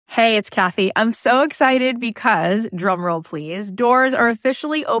Hey, it's Kathy. I'm so excited because, drumroll please, doors are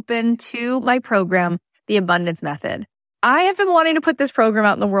officially open to my program, The Abundance Method. I have been wanting to put this program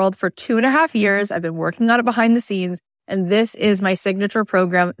out in the world for 2.5 years. I've been working on it behind the scenes, and this is my signature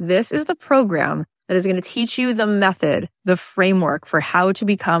program. This is the program that is going to teach you the method, the framework for how to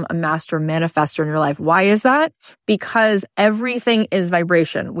become a master manifestor in your life. Why is that? Because everything is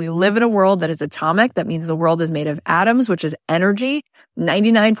vibration. We live in a world that is atomic. That means the world is made of atoms, which is energy.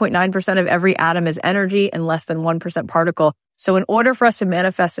 99.9% of every atom is energy and less than 1% particle. So in order for us to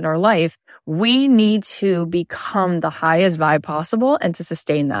manifest in our life, we need to become the highest vibe possible and to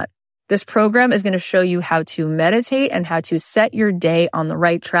sustain that. This program is going to show you how to meditate and how to set your day on the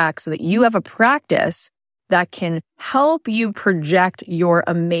right track so that you have a practice that can help you project your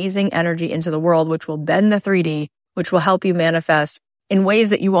amazing energy into the world, which will bend the 3D, which will help you manifest in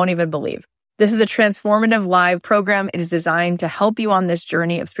ways that you won't even believe. This is a transformative live program. It is designed to help you on this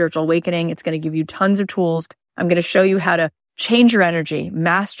journey of spiritual awakening. It's going to give you tons of tools. I'm going to show you how to change your energy,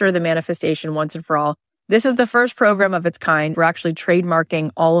 master the manifestation once and for all. This is the first program of its kind. We're actually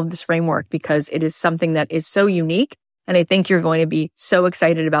trademarking all of this framework because it is something that is so unique, and I think you're going to be so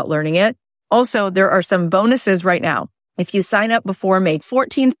excited about learning it. Also, there are some bonuses right now. If you sign up before May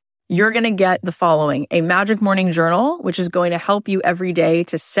 14th, you're going to get the following: a Magic Morning Journal, which is going to help you every day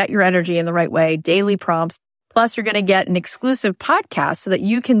to set your energy in the right way, daily prompts. Plus, you're going to get an exclusive podcast so that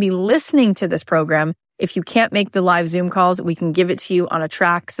you can be listening to this program. If you can't make the live Zoom calls, we can give it to you on a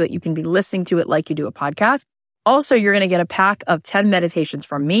track so that you can be listening to it like you do a podcast. Also, you're going to get a pack of 10 meditations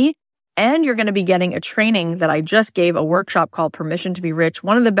from me, and you're going to be getting a training that I just gave, a workshop called Permission to be Rich,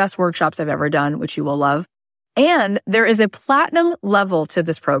 one of the best workshops I've ever done, which you will love. And there is a platinum level to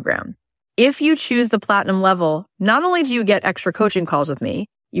this program. If you choose the platinum level, not only do you get extra coaching calls with me,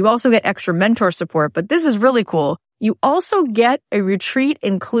 you also get extra mentor support, but this is really cool. You also get a retreat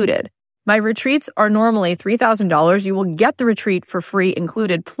included. My retreats are normally $3,000. You will get the retreat for free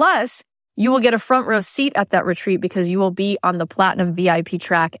included. Plus, you will get a front row seat at that retreat because you will be on the platinum VIP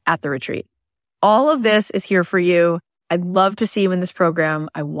track at the retreat. All of this is here for you. I'd love to see you in this program.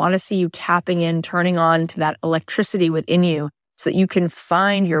 I want to see you tapping in, turning on to that electricity within you so that you can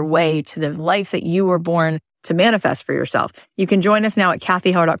find your way to the life that you were born to manifest for yourself. You can join us now at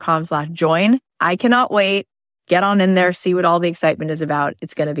kathyheller.com/join. I cannot wait. Get on in there, see what all the excitement is about.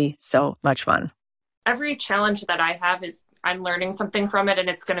 It's going to be so much fun. Every challenge that I have is I'm learning something from it, and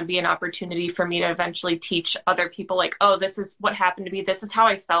it's going to be an opportunity for me to eventually teach other people like, oh, this is what happened to me. This is how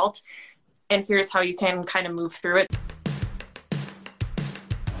I felt. And here's how you can kind of move through it.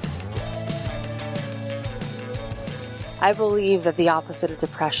 I believe that the opposite of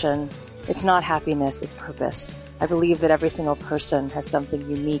depression, it's not happiness, it's purpose. I believe that every single person has something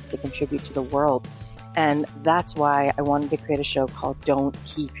unique to contribute to the world. And that's why I wanted to create a show called Don't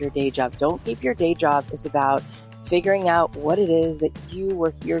Keep Your Day Job. Don't Keep Your Day Job is about figuring out what it is that you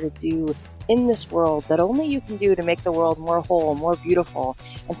were here to do in this world that only you can do to make the world more whole, more beautiful,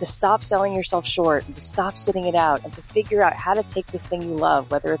 and to stop selling yourself short, and to stop sitting it out, and to figure out how to take this thing you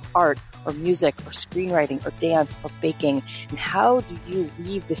love, whether it's art or music or screenwriting or dance or baking, and how do you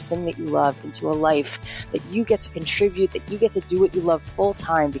weave this thing that you love into a life that you get to contribute, that you get to do what you love full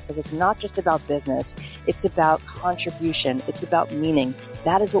time, because it's not just about business, it's about contribution, it's about meaning.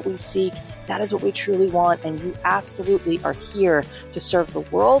 That is what we seek. That is what we truly want. And you absolutely are here to serve the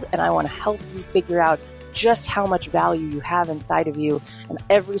world. And I want to help you figure out just how much value you have inside of you. And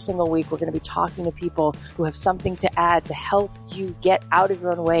every single week, we're going to be talking to people who have something to add to help you get out of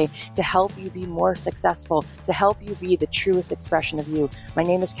your own way, to help you be more successful, to help you be the truest expression of you. My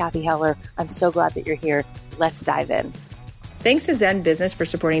name is Kathy Heller. I'm so glad that you're here. Let's dive in. Thanks to Zen Business for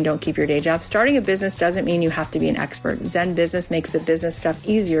supporting Don't Keep Your Day Job. Starting a business doesn't mean you have to be an expert. Zen Business makes the business stuff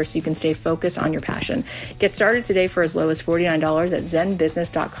easier so you can stay focused on your passion. Get started today for as low as $49 at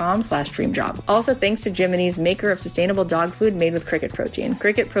zenbusiness.com/dreamjob. Also, thanks to Jiminy's, maker of sustainable dog food made with cricket protein.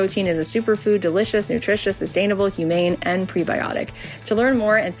 Cricket protein is a superfood, delicious, nutritious, sustainable, humane, and prebiotic. To learn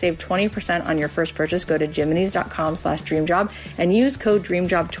more and save 20% on your first purchase, go to jiminys.com/dreamjob and use code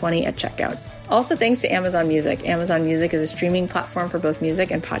DREAMJOB20 at checkout. Also, thanks to Amazon Music. Amazon Music is a streaming platform for both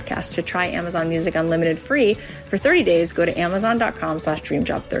music and podcasts. To try Amazon Music Unlimited free for 30 days, go to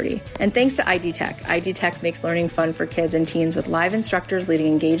amazon.com/dreamjob30. And thanks to ID Tech. ID Tech makes learning fun for kids and teens with live instructors leading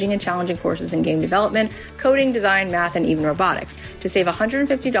engaging and challenging courses in game development, coding, design, math, and even robotics. To save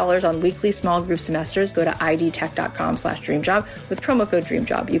 $150 on weekly small group semesters, go to idtech.com/dreamjob with promo code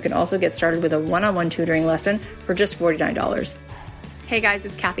DREAMJOB. You can also get started with a one-on-one tutoring lesson for just $49. Hey guys,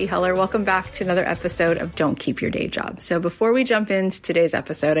 it's Kathy Heller. Welcome back to another episode of Don't Keep Your Day Job. So before we jump into today's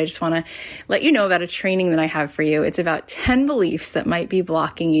episode, I just want to let you know about a training that I have for you. It's about 10 beliefs that might be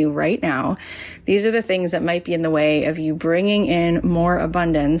blocking you right now. These are the things that might be in the way of you bringing in more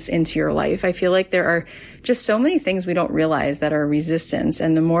abundance into your life. I feel like there are just so many things we don't realize that are resistance.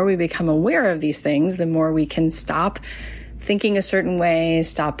 And the more we become aware of these things, the more we can stop thinking a certain way,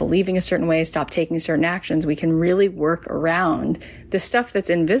 stop believing a certain way, stop taking certain actions. We can really work around the stuff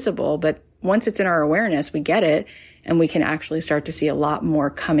that's invisible, but once it's in our awareness, we get it, and we can actually start to see a lot more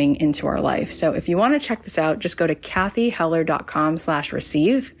coming into our life. So if you want to check this out, just go to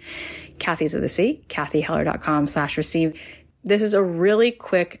kathyheller.com/receive. Kathy's with a C, kathyheller.com/receive. This is a really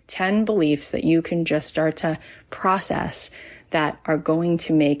quick 10 beliefs that you can just start to process that are going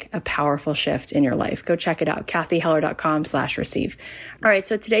to make a powerful shift in your life. Go check it out, kathyheller.com/receive. All right,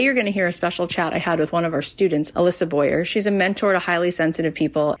 so today you're going to hear a special chat I had with one of our students, Alyssa Boyer. She's a mentor to highly sensitive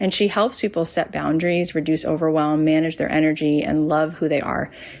people, and she helps people set boundaries, reduce overwhelm, manage their energy, and love who they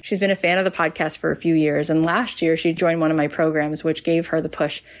are. She's been a fan of the podcast for a few years, and last year she joined one of my programs, which gave her the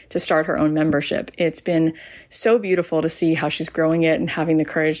push to start her own membership. It's been so beautiful to see how she's growing it and having the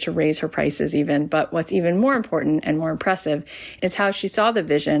courage to raise her prices even. But what's even more important and more impressive is how she saw the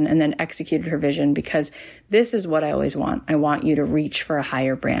vision and then executed her vision, because this is what I always want. I want you to reach for a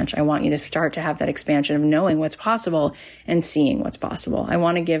higher branch. I want you to start to have that expansion of knowing what's possible and seeing what's possible. I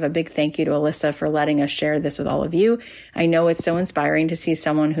want to give a big thank you to Alyssa for letting us share this with all of you. I know it's so inspiring to see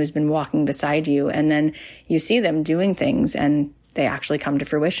someone who's been walking beside you, and then you see them doing things and they actually come to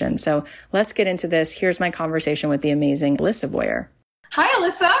fruition. So let's get into this. Here's my conversation with the amazing Alyssa Boyer. Hi,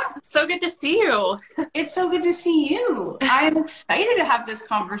 Alyssa. So good to see you. It's so good to see you. I am excited to have this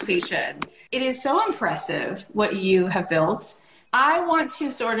conversation. It is so impressive what you have built. I want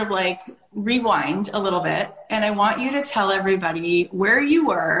to sort of like rewind a little bit, and I want you to tell everybody where you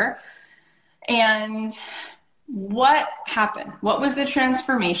were and what happened. What was the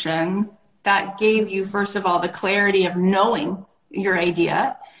transformation that gave you, first of all, the clarity of knowing your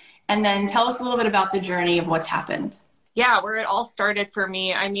idea? And then tell us a little bit about the journey of what's happened. Yeah, where it all started for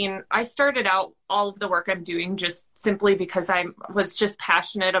me. I mean, I started out all of the work I'm doing just simply because I was just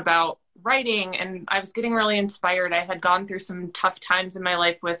passionate about writing, and I was getting really inspired. I had gone through some tough times in my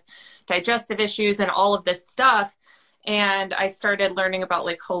life with digestive issues and all of this stuff. And I started learning about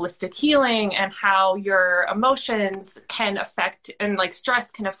like holistic healing and how your emotions can affect, and like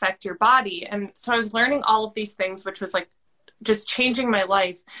stress can affect your body. And so I was learning all of these things, which was like just changing my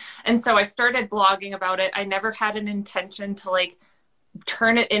life. And so I started blogging about it. I never had an intention to like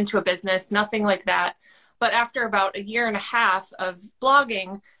turn it into a business, nothing like that. But after about a year and a half of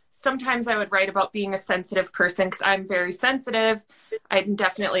blogging, sometimes I would write about being a sensitive person because I'm very sensitive. I'm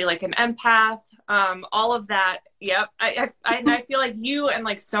definitely like an empath, all of that. Yep. I feel like you and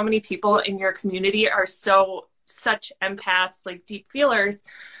like so many people in your community are such empaths, like deep feelers.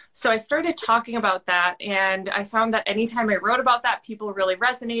 So I started talking about that, and I found that anytime I wrote about that, people really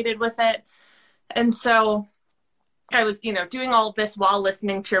resonated with it. And so I was, doing all of this while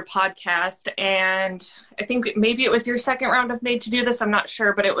listening to your podcast. And I think maybe it was your second round of Made to Do This. I'm not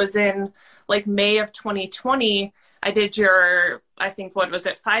sure, but it was in like May of 2020. I did your, I think, what was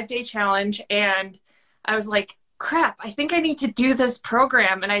it, 5-day challenge. And I was like, crap, I think I need to do this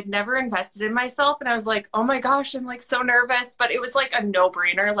program. And I'd never invested in myself. And I was like, oh my gosh, I'm like so nervous, but it was like a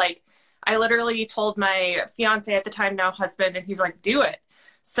no-brainer. Like I literally told my fiance at the time, now husband, and he's like, do it.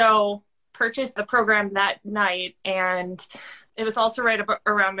 So purchased the program that night. And it was also right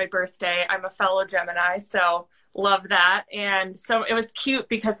around my birthday. I'm a fellow Gemini, so love that. And so it was cute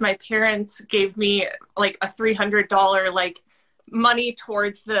because my parents gave me like a $300 like money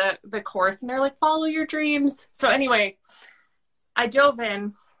towards the course, and they're like, follow your dreams. So anyway, I dove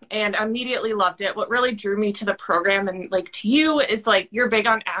in and immediately loved it. What really drew me to the program and like to you is like, you're big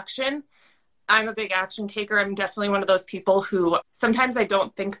on action. I'm a big action taker. I'm definitely one of those people who sometimes I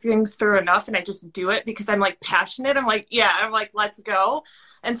don't think things through enough, and I just do it because I'm like passionate. I'm like, let's go.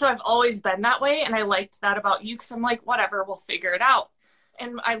 And so I've always been that way. And I liked that about you because I'm like, whatever, we'll figure it out.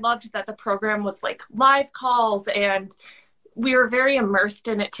 And I loved that the program was like live calls, and we were very immersed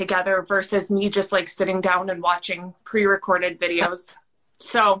in it together versus me just like sitting down and watching pre-recorded videos.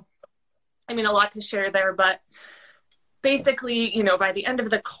 So, I mean, a lot to share there, but basically, by the end of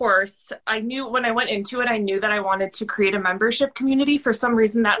the course, I knew when I went into it, I knew that I wanted to create a membership community. For some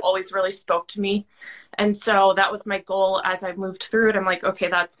reason, that always really spoke to me. And so that was my goal as I moved through it. I'm like, okay,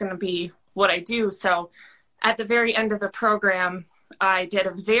 that's going to be what I do. So at the very end of the program, I did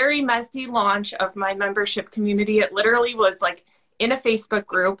a very messy launch of my membership community. It literally was like in a Facebook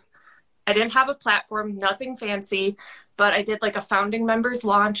group. I didn't have a platform, nothing fancy, but I did like a founding members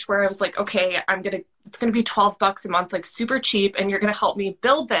launch where I was like, okay, it's going to be $12 a month, like super cheap. And you're going to help me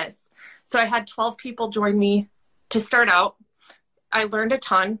build this. So I had 12 people join me to start out. I learned a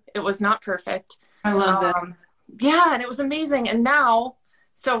ton. It was not perfect. I love that. Yeah. And it was amazing. And now,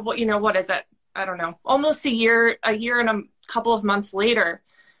 so what is it? I don't know, almost a year and a couple of months later,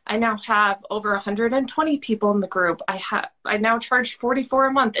 I now have over 120 people in the group. I now charge $44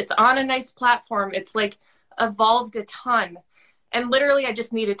 a month. It's on a nice platform. It's like evolved a ton. And literally I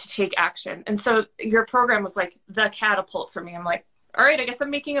just needed to take action. And so your program was like the catapult for me. I'm like, all right, I guess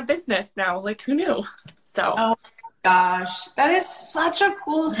I'm making a business now. Like, who knew? So. Oh gosh, that is such a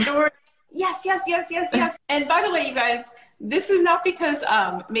cool story. Yes. And by the way, you guys, this is not because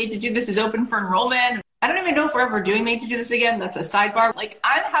Made to Do This is open for enrollment. I don't even know if we're ever doing Made to Do This again. That's a sidebar. Like,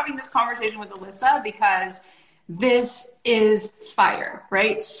 I'm having this conversation with Alyssa because this is fire,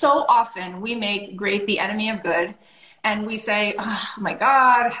 right? So often we make great the enemy of good. And we say, oh my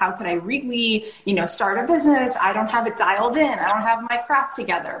God, how could I really, start a business? I don't have it dialed in. I don't have my crap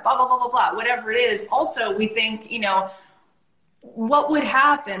together, blah, blah, blah, blah, blah, whatever it is. Also, we think, what would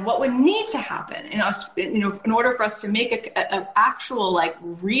happen? What would need to happen in order for us to make an actual, like,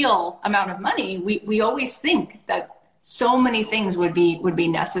 real amount of money? We always think that so many things would be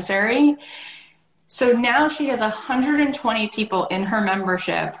necessary. So now she has 120 people in her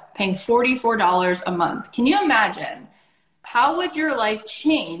membership paying $44 a month. Can you imagine? How would your life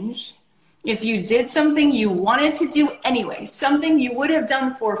change if you did something you wanted to do anyway, something you would have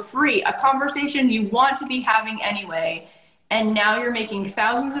done for free, a conversation you want to be having anyway, and now you're making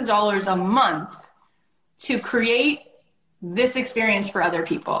thousands of dollars a month to create this experience for other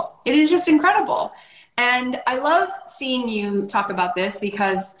people? It is just incredible. And I love seeing you talk about this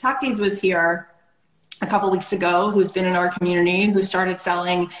because Takti's was here a couple weeks ago, who's been in our community, who started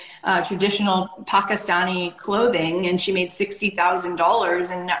selling traditional Pakistani clothing, and she made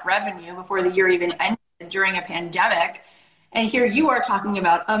 $60,000 in net revenue before the year even ended during a pandemic. And here you are talking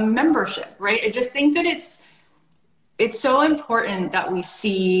about a membership, right? I just think that it's so important that we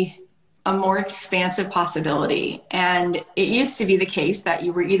see a more expansive possibility. And it used to be the case that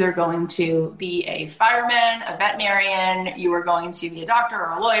you were either going to be a fireman, a veterinarian, you were going to be a doctor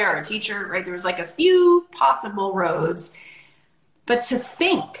or a lawyer or a teacher, right? There was like a few possible roads. But to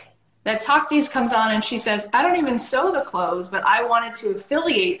think that Takti's comes on and she says, I don't even sew the clothes, but I wanted to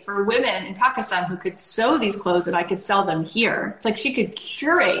affiliate for women in Pakistan who could sew these clothes and I could sell them here. It's like she could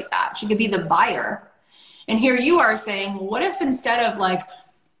curate that. She could be the buyer. And here you are saying, what if instead of like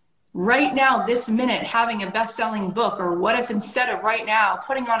right now, this minute, having a best-selling book, or what if instead of right now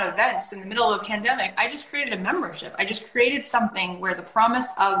putting on events in the middle of a pandemic, I just created a membership. I just created something where the promise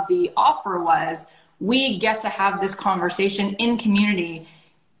of the offer was we get to have this conversation in community.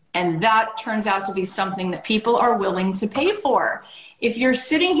 And that turns out to be something that people are willing to pay for. If you're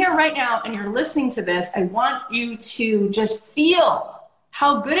sitting here right now and you're listening to this, I want you to just feel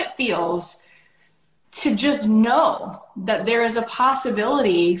how good it feels to just know that there is a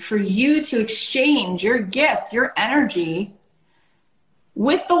possibility for you to exchange your gift, your energy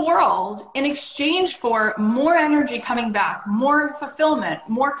with the world in exchange for more energy coming back, more fulfillment,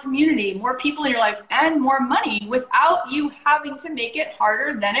 more community, more people in your life, and more money without you having to make it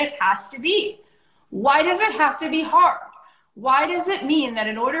harder than it has to be. Why does it have to be hard? Why does it mean that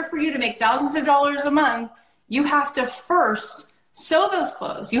in order for you to make thousands of dollars a month, you have to first sew those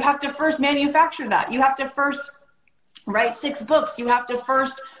clothes? You have to first manufacture that. You have to first write 6 books. You have to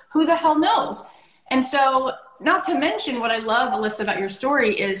first, who the hell knows? And so, not to mention what I love, Alyssa, about your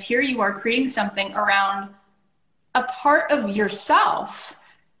story is here you are creating something around a part of yourself,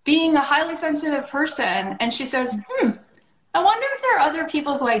 being a highly sensitive person. And she says, I wonder if there are other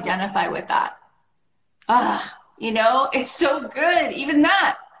people who identify with that. It's so good. Even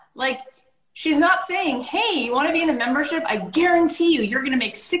that, like, she's not saying, hey, you want to be in a membership? I guarantee you're going to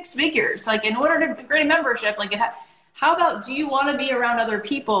make 6 figures. Like, in order to create a membership, like, how about, do you want to be around other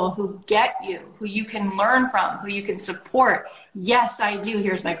people who get you, who you can learn from, who you can support? Yes, I do.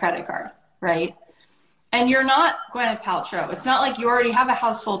 Here's my credit card, right? And you're not Gwyneth Paltrow. It's not like you already have a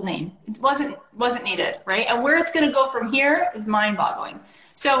household name. It wasn't needed, right? And where it's going to go from here is mind-boggling.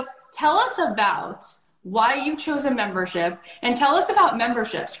 So tell us about why you chose a membership, and tell us about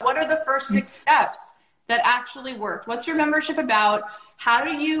memberships. What are the first 6 steps that actually worked? What's your membership about? How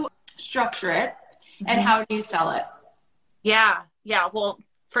do you structure it? And how do you sell it? Yeah. Well,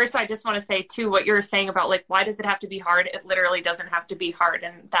 first, I just want to say too, what you're saying about like, why does it have to be hard? It literally doesn't have to be hard.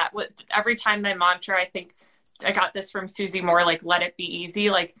 And that every time my mantra, I think I got this from Susie Moore, like, let it be easy.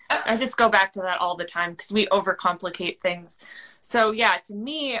 Like, I just go back to that all the time because we overcomplicate things. So yeah, to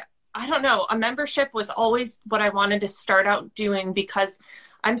me, I don't know, a membership was always what I wanted to start out doing because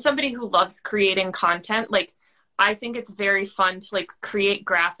I'm somebody who loves creating content. Like, I think it's very fun to like create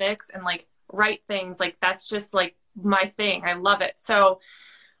graphics and like write things. Like, that's just like my thing. I love it. So,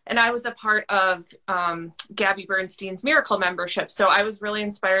 and I was a part of Gabby Bernstein's Miracle membership. So I was really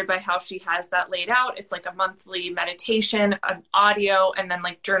inspired by how she has that laid out. It's like a monthly meditation, an audio, and then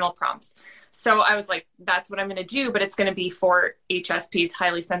like journal prompts. So I was like, that's what I'm going to do, but it's going to be for HSPs,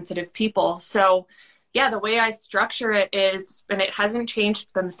 highly sensitive people. So yeah, the way I structure it is, and it hasn't changed,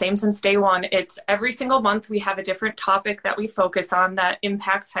 it's been the same since day one. It's every single month we have a different topic that we focus on that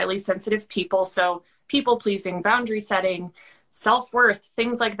impacts highly sensitive people. So people pleasing, boundary setting, self-worth,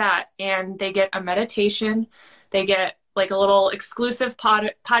 things like that. And they get a meditation, they get like a little exclusive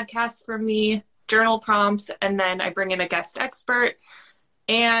podcast from me, journal prompts, and then I bring in a guest expert,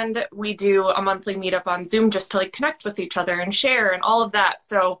 and we do a monthly meetup on Zoom just to like connect with each other and share and all of that.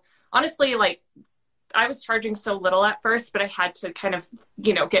 So honestly, like, I was charging so little at first, but I had to kind of,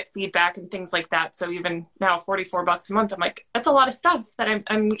 you know, get feedback and things like that. So even now, $44 a month, I'm like, that's a lot of stuff that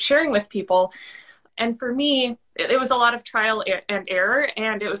I'm sharing with people. And for me, it was a lot of trial and error.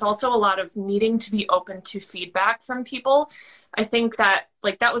 And it was also a lot of needing to be open to feedback from people. I think that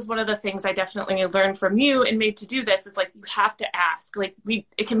like, that was one of the things I definitely learned from you and made to do this is like, you have to ask. Like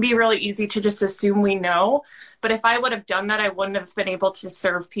it can be really easy to just assume we know. But if I would have done that, I wouldn't have been able to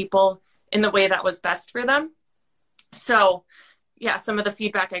serve people in the way that was best for them. So yeah, some of the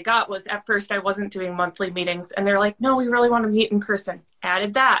feedback I got was at first I wasn't doing monthly meetings and they're like, no, we really want to meet in person.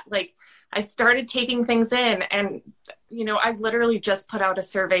 Added that. Like, I started taking things in and, you know, I literally just put out a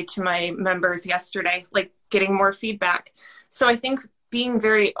survey to my members yesterday, like getting more feedback. So I think being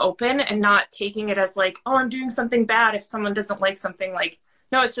very open and not taking it as like, oh, I'm doing something bad if someone doesn't like something. Like,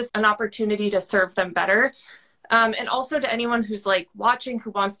 no, it's just an opportunity to serve them better. And also to anyone who's like watching,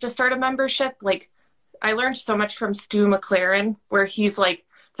 who wants to start a membership, like I learned so much from Stu McLaren, where he's like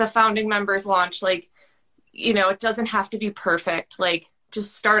the founding members launch, like, you know, it doesn't have to be perfect. Like,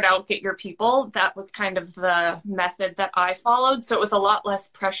 just start out, get your people. That was kind of the method that I followed. So it was a lot less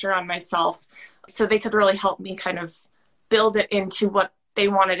pressure on myself. So they could really help me kind of build it into what they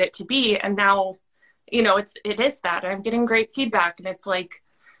wanted it to be. And now, you know, it is that. I'm getting great feedback. And it's like,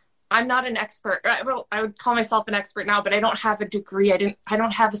 I'm not an expert. I would call myself an expert now, but I don't have a degree. I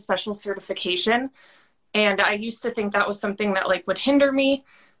don't have a special certification. And I used to think that was something that like would hinder me,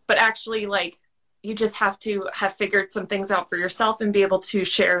 but actually like, you just have to have figured some things out for yourself and be able to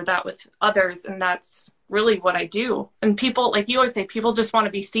share that with others. And that's really what I do. And people, like you always say, people just want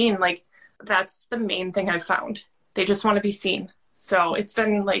to be seen. Like, that's the main thing I've found. They just want to be seen. So it's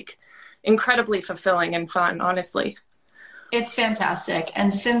been like incredibly fulfilling and fun, honestly. It's fantastic.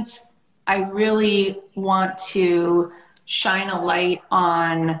 And since I really want to shine a light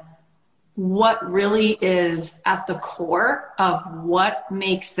on what really is at the core of what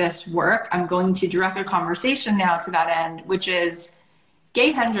makes this work, I'm going to direct a conversation now to that end, which is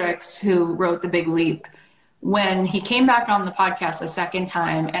Gay Hendricks, who wrote The Big Leap. When he came back on the podcast a second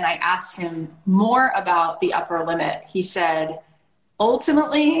time and I asked him more about the upper limit, he said,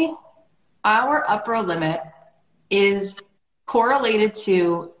 ultimately, our upper limit is correlated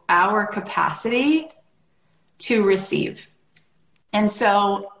to our capacity to receive. And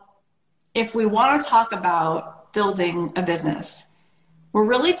so if we want to talk about building a business, we're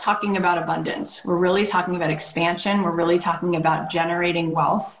really talking about abundance. We're really talking about expansion. We're really talking about generating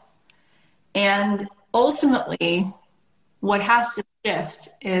wealth. And ultimately, what has to shift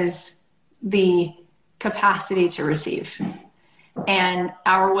is the capacity to receive and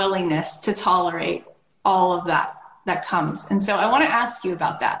our willingness to tolerate all of that comes. And so I want to ask you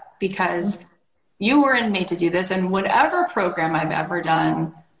about that, because you were made to do this, and whatever program I've ever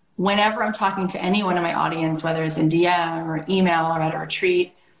done, whenever I'm talking to anyone in my audience, whether it's in DM or email or at a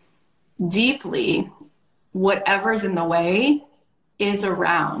retreat, deeply, whatever's in the way is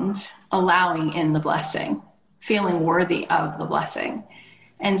around allowing in the blessing, feeling worthy of the blessing.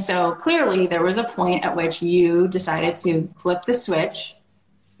 And so clearly there was a point at which you decided to flip the switch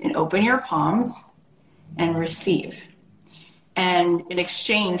and open your palms and receive. And in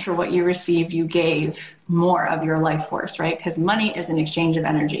exchange for what you received, you gave more of your life force, right? Because money is an exchange of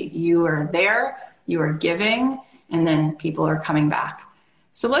energy. You are there, you are giving, and then people are coming back.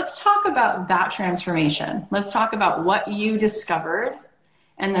 So let's talk about that transformation. Let's talk about what you discovered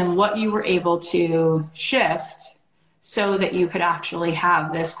and then what you were able to shift so that you could actually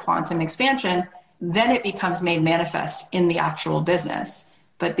have this quantum expansion. Then it becomes made manifest in the actual business.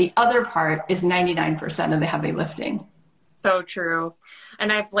 But the other part is 99% of the heavy lifting. So true.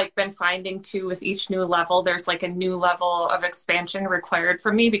 And I've like been finding too with each new level, there's like a new level of expansion required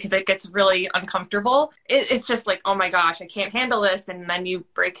from me because it gets really uncomfortable. It's just like, oh my gosh, I can't handle this. And then you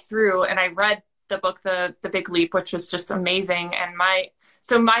break through. And I read the book, The Big Leap, which was just amazing. And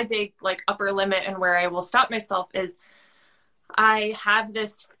my big like upper limit and where I will stop myself is I have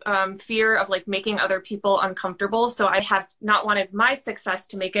this fear of like making other people uncomfortable. So I have not wanted my success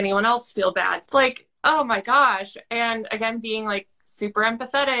to make anyone else feel bad. It's like, oh my gosh. And again, being like super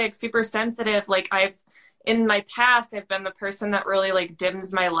empathetic, super sensitive, like in my past, I've been the person that really like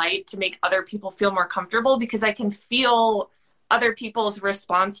dims my light to make other people feel more comfortable because I can feel other people's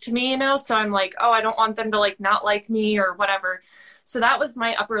response to me, So I'm like, oh, I don't want them to like not like me or whatever. So that was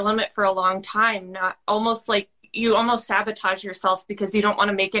my upper limit for a long time, not almost like you almost sabotage yourself because you don't want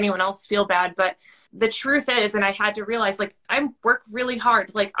to make anyone else feel bad. But the truth is, and I had to realize, like, I work really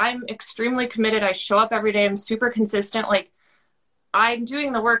hard. Like, I'm extremely committed. I show up every day. I'm super consistent. Like, I'm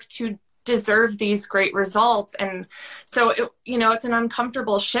doing the work to deserve these great results. And so, it's an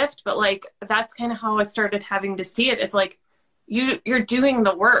uncomfortable shift, but like, that's kind of how I started having to see it. It's like, you're doing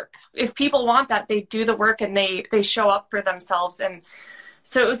the work. If people want that, they do the work and they show up for themselves. And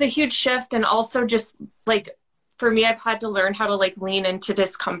so it was a huge shift. And also just like, for me, I've had to learn how to like lean into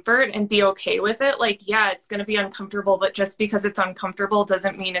discomfort and be okay with it. Like, yeah, it's going to be uncomfortable, but just because it's uncomfortable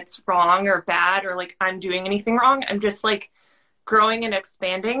doesn't mean it's wrong or bad or like I'm doing anything wrong. I'm just like growing and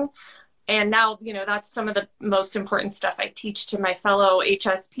expanding. And now, that's some of the most important stuff I teach to my fellow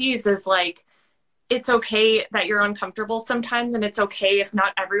HSPs is like, it's okay that you're uncomfortable sometimes. And it's okay if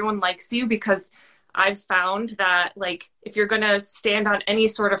not everyone likes you, because I've found that like, if you're going to stand on any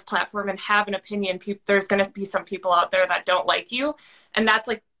sort of platform and have an opinion, there's going to be some people out there that don't like you. And that's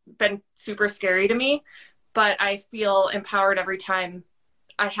like been super scary to me, but I feel empowered every time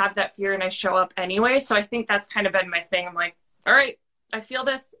I have that fear and I show up anyway. So I think that's kind of been my thing. I'm like, all right, I feel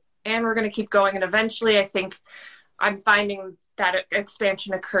this and we're going to keep going. And eventually I think I'm finding that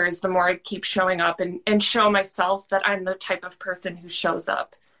expansion occurs the more I keep showing up and show myself that I'm the type of person who shows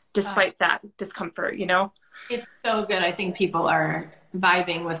up despite that discomfort, It's so good. I think people are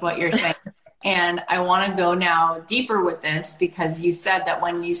vibing with what you're saying. And I want to go now deeper with this because you said that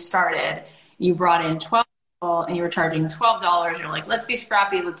when you started, you brought in 12 people and you were charging $12. You're like, let's be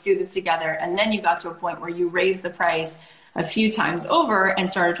scrappy. Let's do this together. And then you got to a point where you raised the price a few times over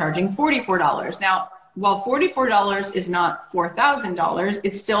and started charging $44. Now, while $44 is not $4,000,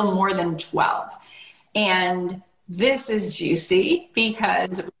 it's still more than 12. And this is juicy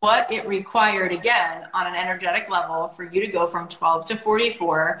because what it required, again, on an energetic level for you to go from 12 to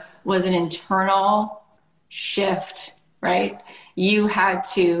 44 was an internal shift, right? You had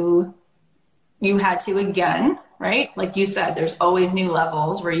to again, right? Like you said, there's always new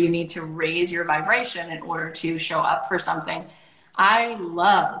levels where you need to raise your vibration in order to show up for something. I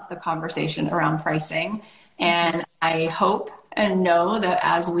love the conversation around pricing, and I hope and know that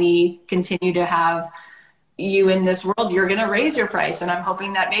as we continue to have you in this world, you're going to raise your price. And I'm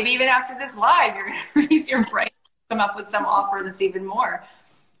hoping that maybe even after this live, you're going to raise your price, come up with some offer that's even more.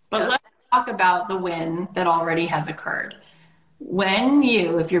 But let's talk about the win that already has occurred. When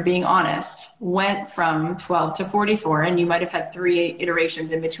you, if you're being honest, went from 12 to 44, and you might have had 3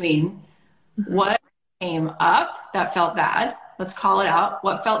 iterations in between, what came up that felt bad? Let's call it out.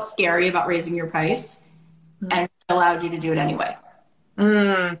 What felt scary about raising your price and allowed you to do it anyway?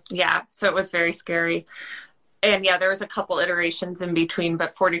 Yeah. So it was very scary. And yeah, there was a couple iterations in between,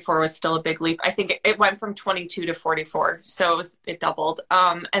 but 44 was still a big leap. I think it went from 22 to 44. So it doubled.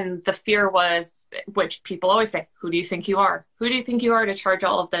 And the fear was, which people always say, who do you think you are? Who do you think you are to charge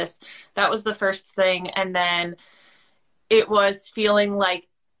all of this? That was the first thing. And then it was feeling like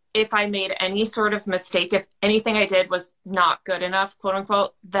if I made any sort of mistake, if anything I did was not good enough, quote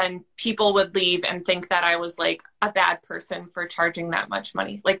unquote, then people would leave and think that I was like a bad person for charging that much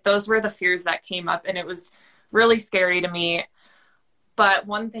money. Like those were the fears that came up, and it was really scary to me. But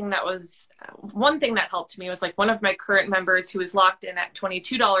one thing that helped me was like one of my current members who was locked in at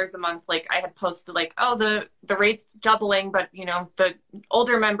 $22 a month. Like I had posted like, oh, the rate's doubling, but the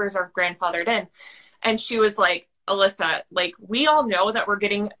older members are grandfathered in. And she was like, Alyssa, like we all know that we're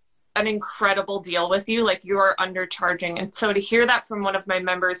getting an incredible deal with you. Like you are undercharging. And so to hear that from one of my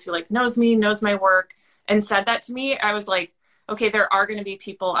members who like knows me, knows my work, and said that to me, I was like, okay, there are going to be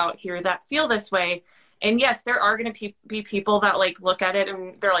people out here that feel this way. And yes, there are going to be people that like look at it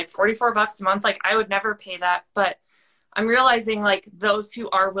and they're like $44 a month. Like I would never pay that. But I'm realizing like those who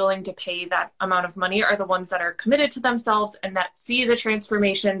are willing to pay that amount of money are the ones that are committed to themselves and that see the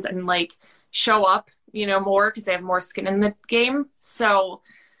transformations and like show up, more because they have more skin in the game. So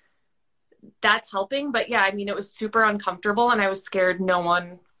that's helping. But yeah, I mean, it was super uncomfortable and I was scared no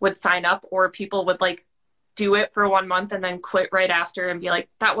one would sign up, or people would like do it for 1 month and then quit right after and be like,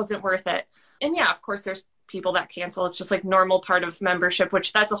 that wasn't worth it. And yeah, of course there's people that cancel. It's just like normal part of membership,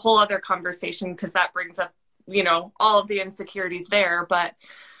 which that's a whole other conversation because that brings up, you know, all of the insecurities there. But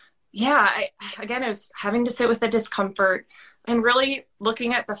yeah, I was having to sit with the discomfort and really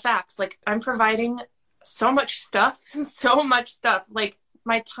looking at the facts. Like, I'm providing so much stuff. Like,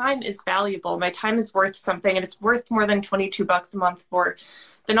 my time is valuable. My time is worth something, and it's worth more than $22 a month for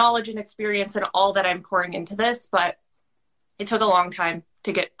the knowledge and experience and all that I'm pouring into this. But it took a long time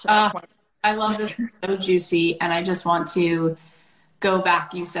to get to that point. I love this. So juicy. And I just want to go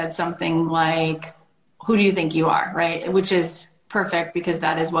back. You said something like, who do you think you are? Right. Which is perfect, because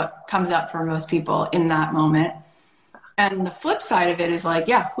that is what comes up for most people in that moment. And the flip side of it is like,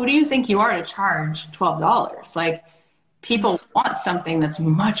 yeah, who do you think you are to charge $12? Like, people want something that's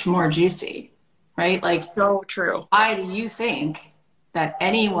much more juicy, right? Like, so true. Why do you think that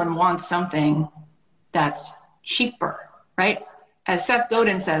anyone wants something that's cheaper, right? As Seth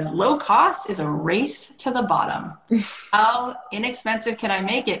Godin says, low cost is a race to the bottom. How inexpensive can I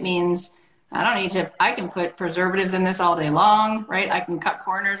make it means I can put preservatives in this all day long, right? I can cut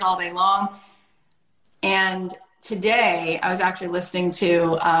corners all day long. And today I was actually listening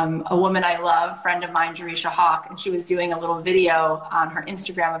to a woman I love, friend of mine, Jerisha Hawk, and she was doing a little video on her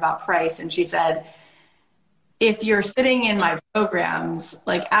Instagram about price. And she said, if you're sitting in my programs,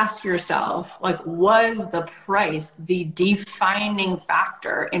 like, ask yourself, like, was the price the defining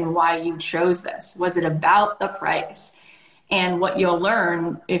factor in why you chose this? Was it about the price? And what you'll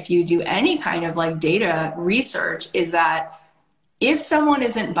learn if you do any kind of like data research is that if someone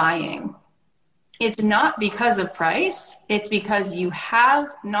isn't buying, it's not because of price, it's because you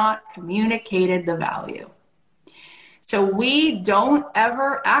have not communicated the value. So we don't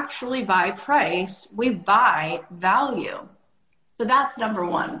ever actually buy price, we buy value. So that's number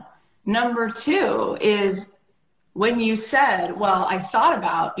one. Number two is, when you said, well, I thought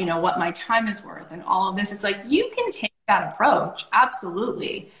about, you know, what my time is worth and all of this, it's like, you can take that approach,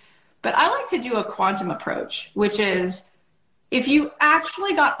 absolutely. But I like to do a quantum approach, which is, if you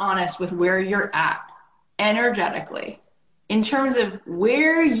actually got honest with where you're at energetically, in terms of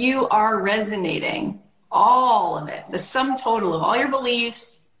where you are resonating, all of it, the sum total of all your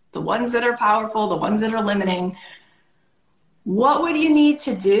beliefs, the ones that are powerful, the ones that are limiting, what would you need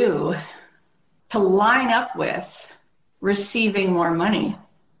to do to line up with receiving more money?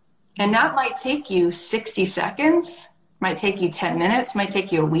 And that might take you 60 seconds, might take you 10 minutes, might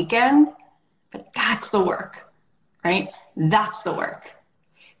take you a weekend, but that's the work, right? That's the work.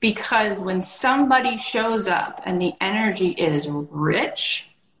 Because when somebody shows up and the energy is rich,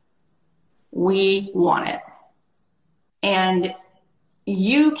 we want it. And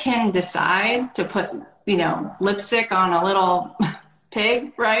you can decide to put, you know, lipstick on a little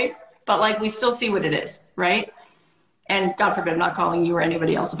pig, right? But like, we still see what it is, right? And God forbid, I'm not calling you or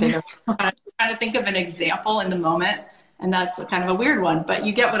anybody else a pig. I'm trying to think of an example in the moment, and that's kind of a weird one, but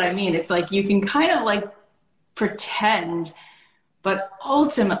you get what I mean. It's like, you can kind of like pretend, but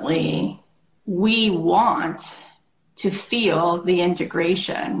ultimately we want to feel the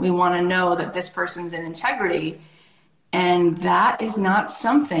integration. We want to know that this person's in integrity. And that is not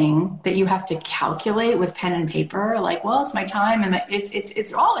something that you have to calculate with pen and paper. Like, well, it's my time, and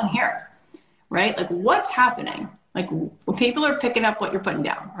it's all in here, right? Like, what's happening? Like, people are picking up what you're putting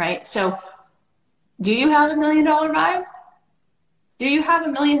down, right? So do you have $1 million vibe? Do you have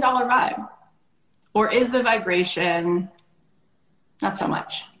 $1 million vibe? Or is the vibration not so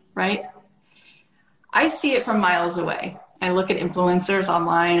much, right? I see it from miles away. I look at influencers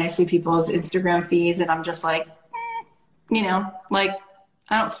online, I see people's Instagram feeds, and I'm just like, you know, like,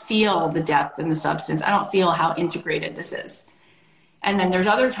 I don't feel the depth and the substance. I don't feel how integrated this is. And then there's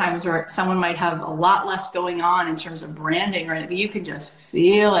other times where someone might have a lot less going on in terms of branding or anything. You can just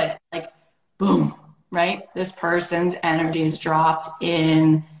feel it, like, boom, right? This person's energy is dropped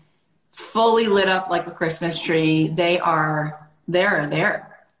in, fully lit up like a Christmas tree. They're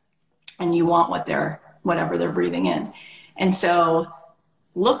there. And you want whatever they're breathing in. And so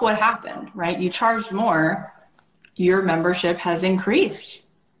look what happened, right? You charged more, your membership has increased.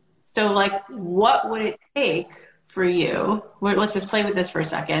 So like, what would it take for you? Let's just play with this for a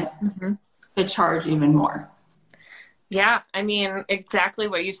second, to charge even more. Yeah. I mean, exactly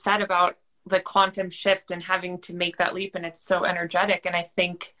what you said about the quantum shift and having to make that leap. And it's so energetic. And I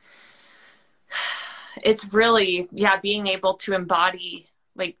think it's really, being able to embody,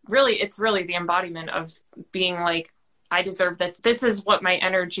 like, really, it's really the embodiment of being like, I deserve this. This is what my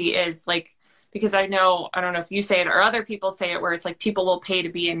energy is. Like, because I don't know if you say it or other people say it, where it's like people will pay to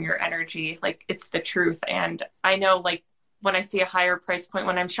be in your energy. Like, it's the truth. And I know, like, when I see a higher price point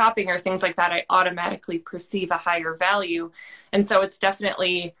when I'm shopping or things like that, I automatically perceive a higher value. And so it's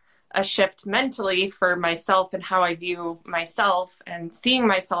definitely a shift mentally for myself and how I view myself, and seeing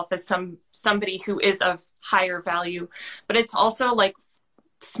myself as somebody who is of higher value. But it's also like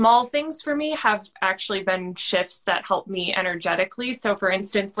small things for me have actually been shifts that help me energetically. So for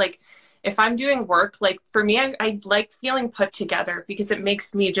instance, like if I'm doing work, like for me, I like feeling put together because it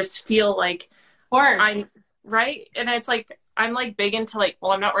makes me just feel like I'm right. And it's like, I'm like big into like,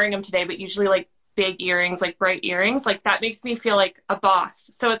 well, I'm not wearing them today, but usually like big earrings, like bright earrings, like that makes me feel like a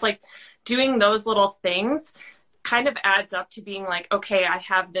boss. So it's like doing those little things kind of adds up to being like, okay, I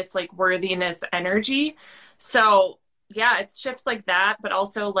have this like worthiness energy. So yeah, it's shifts like that, but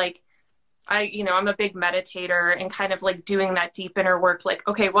also like I'm a big meditator, and kind of like doing that deep inner work, like,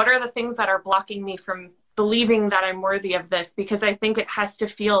 okay, what are the things that are blocking me from believing that I'm worthy of this? Because I think it has to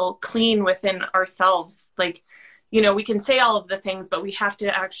feel clean within ourselves. Like, we can say all of the things, but we have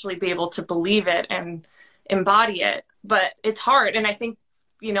to actually be able to believe it and embody it. But it's hard. And I think,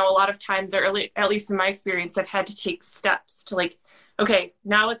 a lot of times, or at least in my experience, I've had to take steps to like, okay,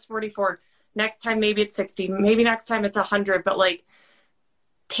 now it's 44. Next time, maybe it's 60. Maybe next time it's 100. But like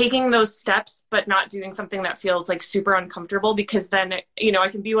taking those steps, but not doing something that feels like super uncomfortable, because then, I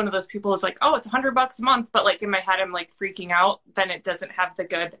can be one of those people who's like, oh, it's $100 a month. But like in my head, I'm like freaking out. Then it doesn't have the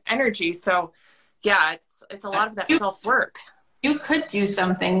good energy. So yeah, it's a lot of that self-work. You could do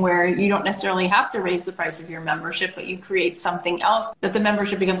something where you don't necessarily have to raise the price of your membership, but you create something else that the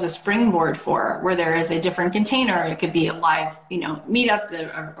membership becomes a springboard for, where there is a different container. It could be a live,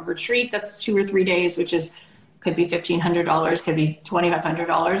 meetup, a retreat that's 2 or 3 days, which could be $1,500, could be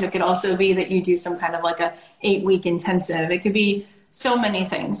 $2,500. It could also be that you do some kind of like a 8-week intensive. It could be so many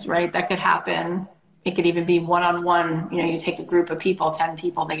things, right? That could happen. It could even be one-on-one. You take a group of people, 10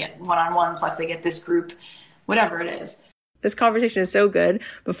 people, they get one-on-one, plus they get this group, whatever it is. This conversation is so good.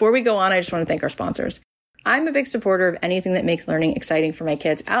 Before we go on, I just want to thank our sponsors. I'm a big supporter of anything that makes learning exciting for my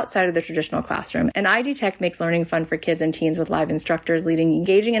kids outside of the traditional classroom, and ID Tech makes learning fun for kids and teens with live instructors leading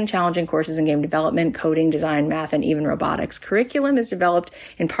engaging and challenging courses in game development, coding, design, math, and even robotics. Curriculum is developed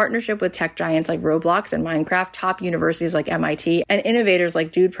in partnership with tech giants like Roblox and Minecraft, top universities like MIT, and innovators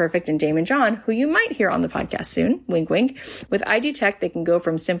like Dude Perfect and Damon John, who you might hear on the podcast soon. Wink, wink. With ID Tech, they can go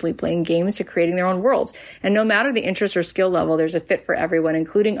from simply playing games to creating their own worlds. And no matter the interest or skill level, there's a fit for everyone,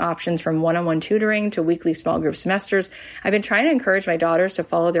 including options from one-on-one tutoring to weekly small group semesters. I've been trying to encourage my daughters to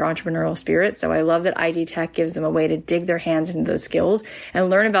follow their entrepreneurial spirit, so I love that ID Tech gives them a way to dig their hands into those skills and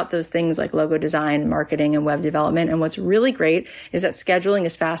learn about those things like logo design, marketing, and web development. And what's really great is that scheduling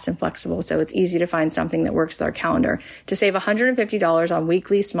is fast and flexible, so it's easy to find something that works with our calendar. To save $150 on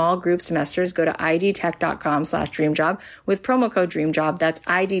weekly small group semesters, go to idtech.com/dreamjob with promo code DREAMJOB. That's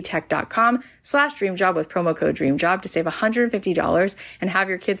idtech.com/dreamjob with promo code DREAMJOB to save $150 and have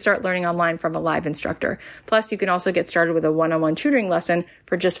your kids start learning online from a live instructor. Plus, you can also get started with a one-on-one tutoring lesson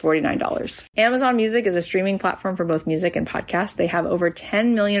for just $49. Amazon Music is a streaming platform for both music and podcasts. They have over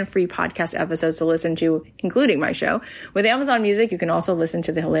 10 million free podcast episodes to listen to, including my show. With Amazon Music, you can also listen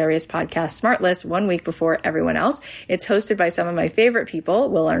to the hilarious podcast Smart List 1 week before everyone else. It's hosted by some of my favorite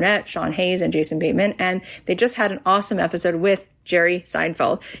people, Will Arnett, Sean Hayes, and Jason Bateman, and they just had an awesome episode with Jerry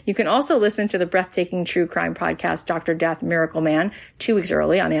Seinfeld. You can also listen to the breathtaking true crime podcast, Dr. Death, Miracle Man, 2 weeks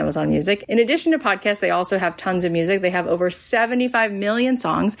early on Amazon Music. In addition to podcasts, they also have tons of music. They have over 75 million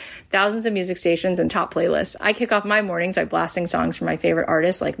songs, thousands of music stations, and top playlists. I kick off my mornings by blasting songs from my favorite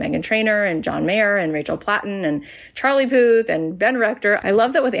artists like Meghan Trainor and John Mayer and Rachel Platten and Charlie Puth and Ben Rector. I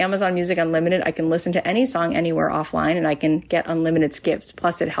love that with Amazon Music Unlimited, I can listen to any song anywhere offline and I can get unlimited skips.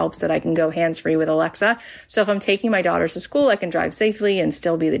 Plus, it helps that I can go hands-free with Alexa. So if I'm taking my daughters to school, I can drive safely and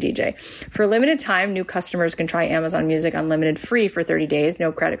still be the DJ. For a limited time, new customers can try Amazon Music Unlimited free for 30 days.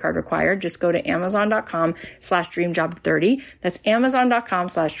 No credit card required. Just go to amazon.com/dreamjob30. That's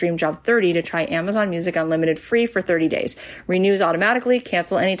amazon.com/dreamjob30 to try Amazon Music Unlimited free for 30 days. Renews automatically,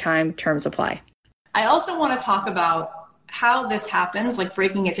 cancel anytime, terms apply. I also want to talk about how this happens, like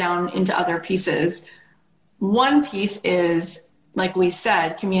breaking it down into other pieces. One piece is, like we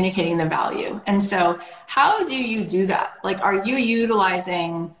said, communicating the value. And so how do you do that? Like, are you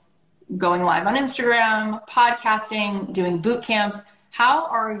utilizing going live on Instagram, podcasting, doing boot camps? How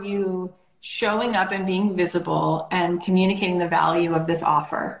are you showing up and being visible and communicating the value of this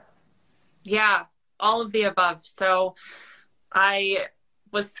offer? Yeah, all of the above. So I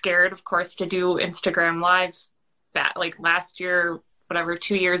was scared, of course, to do Instagram live. That like last year, whatever,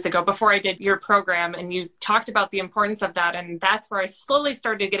 2 years ago before I did your program, and you talked about the importance of that. And that's where I slowly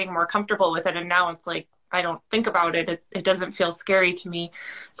started getting more comfortable with it. And now it's like, I don't think about it. It doesn't feel scary to me.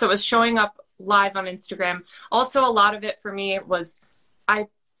 So it was showing up live on Instagram. Also, a lot of it for me was I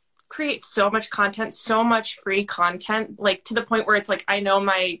create so much content, so much free content, like to the point where it's like, I know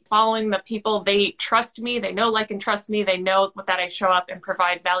my following, the people, they trust me, they know, like, and trust me, they know that I show up and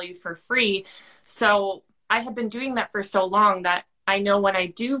provide value for free. So I have been doing that for so long that I know when I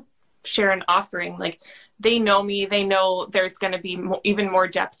do share an offering, like, they know me, they know there's going to be even more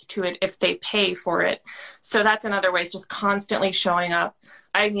depth to it if they pay for it. So that's another way, is just constantly showing up.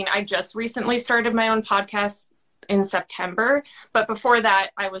 I mean, I just recently started my own podcast in September, but before that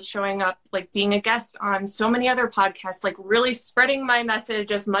I was showing up, like being a guest on so many other podcasts, like really spreading my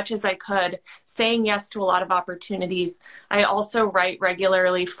message as much as I could, saying yes to a lot of opportunities. I also write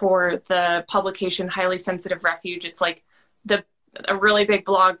regularly for the publication Highly Sensitive Refuge. It's like a really big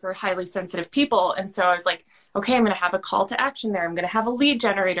blog for highly sensitive people. And so I was like, okay, I'm going to have a call to action there. I'm going to have a lead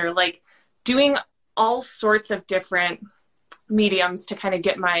generator, like doing all sorts of different mediums to kind of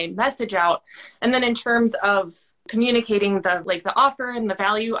get my message out. And then in terms of communicating the offer and the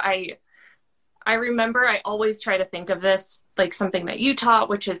value, I remember I always try to think of this like something that you taught,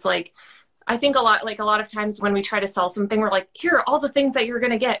 which is like, I think a lot of times when we try to sell something, we're like, here are all the things that you're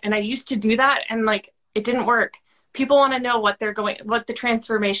going to get. And I used to do that, and like, it didn't work. People want to know what the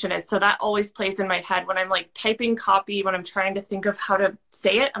transformation is. So that always plays in my head when I'm like typing copy, when I'm trying to think of how to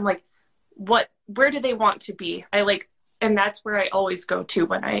say it. I'm like, where do they want to be? And that's where I always go to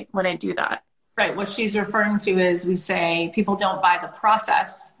when I do that. Right. What she's referring to is, we say people don't buy the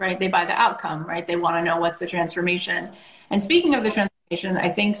process, right? They buy the outcome, right? They want to know what's the transformation. And speaking of the transformation, I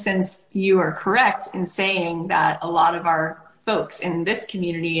think since you are correct in saying that a lot of our folks in this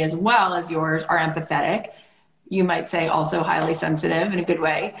community, as well as yours, are empathetic, you might say also highly sensitive in a good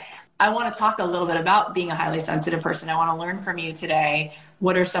way. I want to talk a little bit about being a highly sensitive person. I want to learn from you today.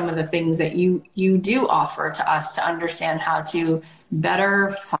 What are some of the things that you do offer to us to understand how to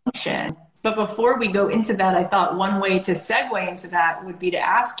better function? But before we go into that, I thought one way to segue into that would be to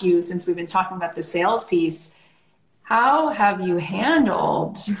ask you, since we've been talking about the sales piece, how have you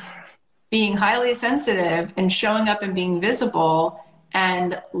handled being highly sensitive and showing up and being visible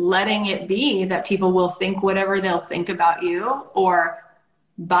and letting it be that people will think whatever they'll think about you, or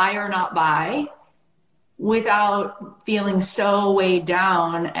buy or not buy, without feeling so weighed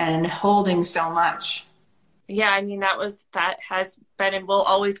down and holding so much? Yeah, I mean, that has been and will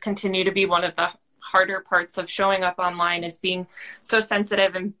always continue to be one of the harder parts of showing up online, is being so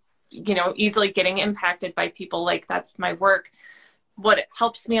sensitive and, easily getting impacted by people. Like, that's my work. What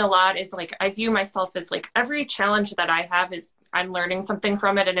helps me a lot is, like, I view myself as like, every challenge that I have is I'm learning something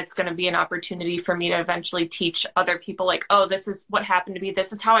from it, and it's going to be an opportunity for me to eventually teach other people, like, oh, this is what happened to me.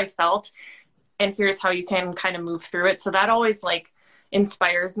 This is how I felt. And here's how you can kind of move through it. So that always like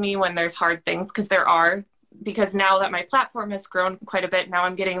inspires me when there's hard things, because now that my platform has grown quite a bit, now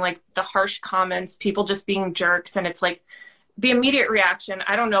I'm getting like the harsh comments, people just being jerks. And it's like the immediate reaction,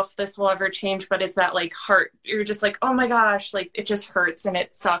 I don't know if this will ever change, but it's that like heart. You're just like, oh my gosh, like it just hurts and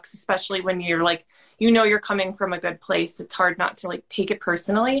it sucks, especially when you're like, you're coming from a good place. It's hard not to like take it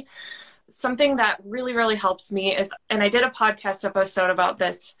personally. Something that really, really helps me is, and I did a podcast episode about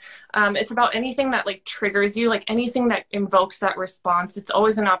this. It's about anything that like triggers you, like anything that invokes that response. It's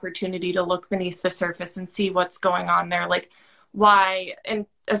always an opportunity to look beneath the surface and see what's going on there. Like why, and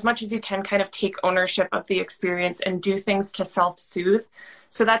as much as you can, kind of take ownership of the experience and do things to self-soothe.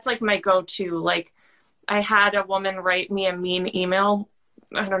 So that's like my go-to. Like, I had a woman write me a mean email,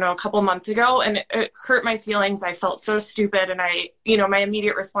 I don't know, a couple months ago, and it hurt my feelings. I felt so stupid. And my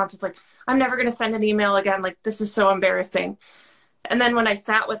immediate response was like, I'm never going to send an email again. Like, this is so embarrassing. And then when I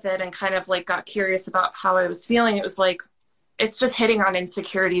sat with it and kind of like got curious about how I was feeling, it was like, it's just hitting on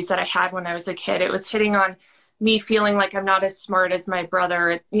insecurities that I had when I was a kid. It was hitting on me feeling like I'm not as smart as my brother,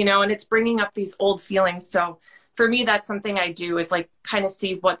 and it's bringing up these old feelings. So for me, that's something I do, is like kind of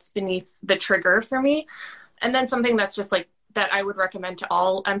see what's beneath the trigger for me. And then something that's just like, that I would recommend to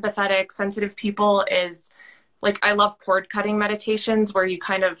all empathetic, sensitive people is like, I love cord cutting meditations, where you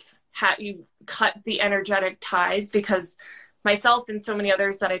kind of you cut the energetic ties, because myself and so many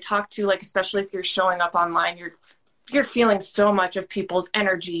others that I talk to, like, especially if you're showing up online, you're feeling so much of people's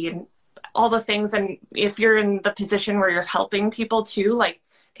energy and all the things. And if you're in the position where you're helping people too, like,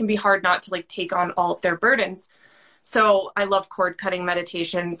 it can be hard not to like take on all of their burdens. So I love cord cutting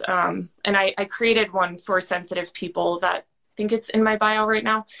meditations. And I created one for sensitive people that, I think it's in my bio right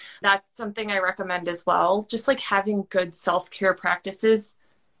now. That's something I recommend as well. Just like having good self-care practices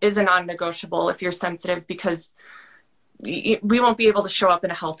is a non-negotiable if you're sensitive, because we won't be able to show up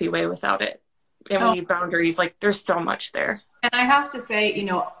in a healthy way without it. And we need boundaries. Like, there's so much there. And I have to say, you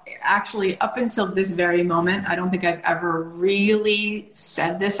know, actually up until this very moment, I don't think I've ever really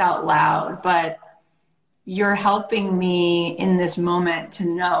said this out loud, but you're helping me in this moment to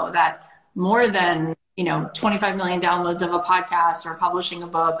know that more than, you know, 25 million downloads of a podcast or publishing a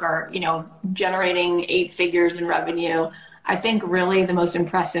book or, you know, generating 8 figures in revenue, I think really the most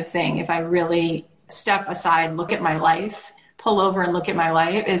impressive thing, if I really step aside, look at my life, pull over and look at my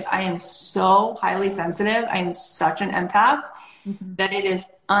life, is I am so highly sensitive. I am such an empath that it is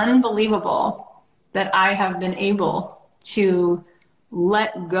unbelievable that I have been able to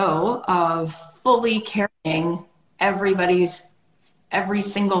let go of fully carrying every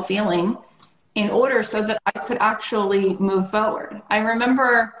single feeling in order so that I could actually move forward. I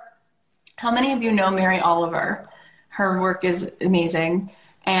remember, how many of you know Mary Oliver? Her work is amazing.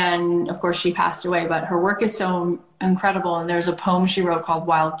 And of course she passed away, but her work is so incredible. And there's a poem she wrote called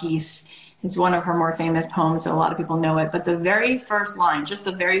Wild Geese. It's one of her more famous poems, so a lot of people know it. But the very first line, just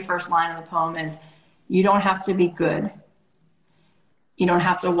the very first line of the poem is, you don't have to be good. You don't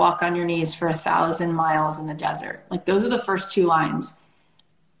have to walk on your knees for 1,000 miles in the desert. Like, those are the first 2 lines.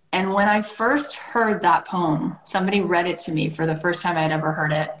 And when I first heard that poem, somebody read it to me for the first time I'd ever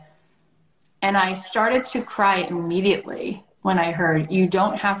heard it. And I started to cry immediately when I heard, you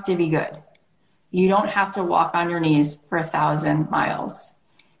don't have to be good. You don't have to walk on your knees for 1,000 miles.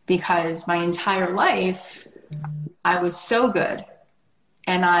 Because my entire life, I was so good.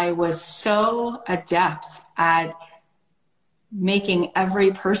 And I was so adept at making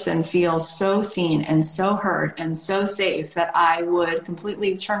every person feel so seen and so heard and so safe that I would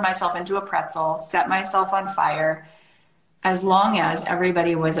completely turn myself into a pretzel, set myself on fire, as long as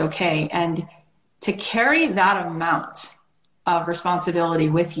everybody was okay. And to carry that amount of responsibility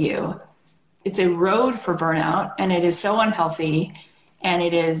with you, it's a road for burnout, and it is so unhealthy, and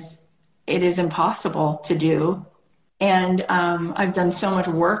it is impossible to do. And I've done so much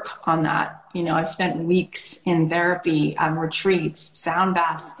work on that. You know, I've spent weeks in therapy, retreats, sound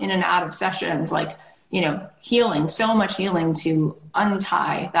baths, in and out of sessions, like, you know, healing, so much healing to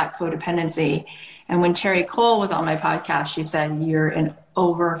untie that codependency. And when Terry Cole was on my podcast, she said, you're an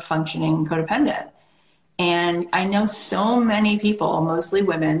over-functioning codependent. And I know so many people, mostly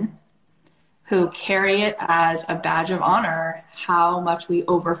women, who carry it as a badge of honor, how much we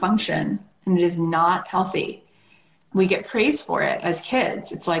overfunction, and it is not healthy. We get praised for it as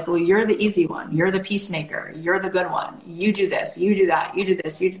kids. It's like, well, you're the easy one. You're the peacemaker. You're the good one. You do this, you do that, you do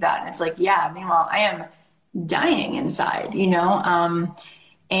this, you do that. And it's like, yeah, meanwhile, I am dying inside, you know?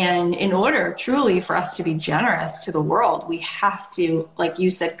 And in order truly for us to be generous to the world, we have to, like you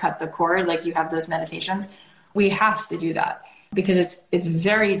said, cut the cord, like you have those meditations. We have to do that because it's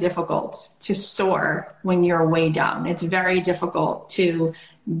very difficult to soar when you're way down. It's very difficult to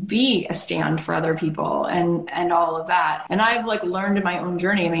be a stand for other people and all of that. And I've like learned in my own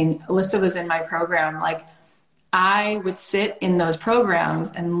journey. I mean, Alyssa was in my program. Like, I would sit in those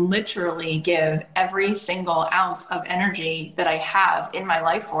programs and literally give every single ounce of energy that I have in my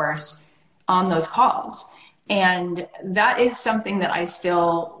life force on those calls. And that is something that I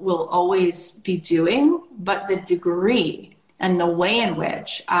still will always be doing, but the degree and the way in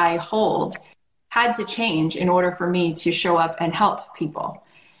which I hold had to change in order for me to show up and help people.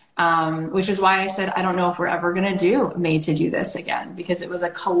 Which is why I said, I don't know if we're ever going to do Made to Do This again, because it was a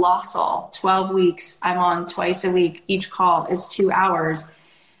colossal 12 weeks. I'm on twice a week. Each call is 2 hours.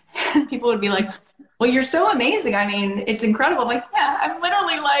 People would be like, well, you're so amazing. I mean, it's incredible. I'm like, yeah, I'm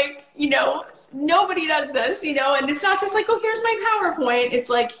literally like, you know, nobody does this, you know, and it's not just like, oh, here's my PowerPoint. It's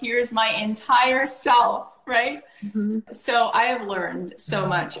like, here's my entire self. Right. Mm-hmm. So I have learned so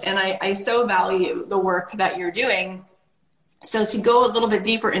much, and I so value the work that you're doing. So to go a little bit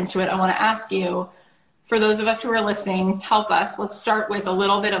deeper into it, I want to ask you, for those of us who are listening, help us. Let's start with a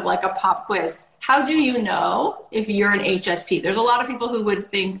little bit of like a pop quiz. How do you know if you're an HSP? There's a lot of people who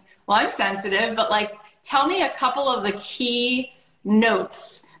would think, well, I'm sensitive, but like, tell me a couple of the key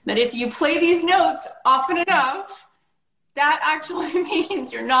notes that if you play these notes often enough, that actually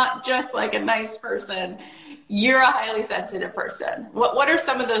means you're not just like a nice person. You're a highly sensitive person. What are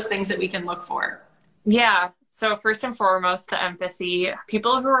some of those things that we can look for? Yeah. So first and foremost, the empathy.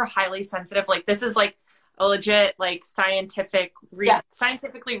 People who are highly sensitive, like this is like a legit, like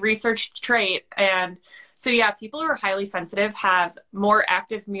scientifically researched trait. And so yeah, people who are highly sensitive have more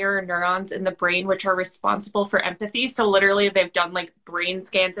active mirror neurons in the brain, which are responsible for empathy. So literally they've done like brain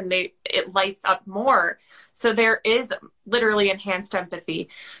scans and it lights up more. So there is literally enhanced empathy.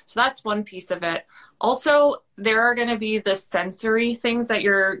 So that's one piece of it. Also, there are going to be the sensory things that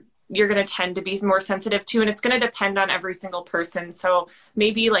you're you're going to tend to be more sensitive to, and it's going to depend on every single person. So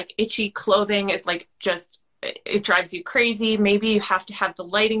maybe like itchy clothing is like just, it drives you crazy. Maybe you have to have the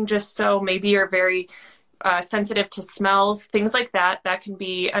lighting just so. Maybe you're very sensitive to smells, things like that. That can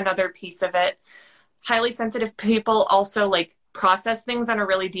be another piece of it. Highly sensitive people also like process things on a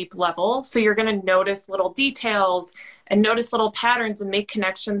really deep level. So you're going to notice little details and notice little patterns and make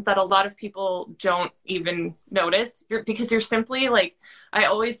connections that a lot of people don't even notice, because you're simply like, I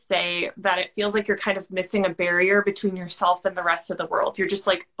always say that it feels like you're kind of missing a barrier between yourself and the rest of the world. You're just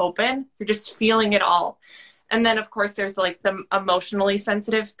like open, you're just feeling it all. And then of course there's like the emotionally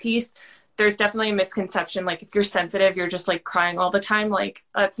sensitive piece. There's definitely a misconception. Like if you're sensitive, you're just like crying all the time. Like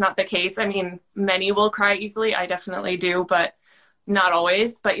that's not the case. I mean, many will cry easily. I definitely do, but not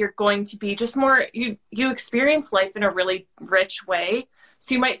always. But you're going to be just more, you experience life in a really rich way.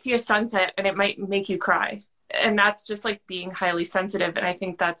 So you might see a sunset and it might make you cry. And that's just like being highly sensitive. And I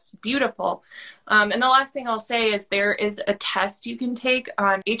think that's beautiful. And the last thing I'll say is there is a test you can take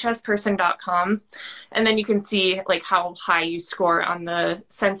on hsperson.com. And then you can see like how high you score on the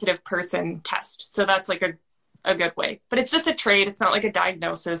sensitive person test. So that's like a good way. But it's just a trait. It's not like a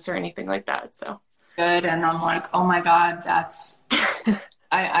diagnosis or anything like that. So good. And I'm like, oh my God, that's,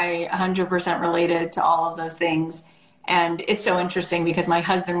 I 100% related to all of those things. And it's so interesting because my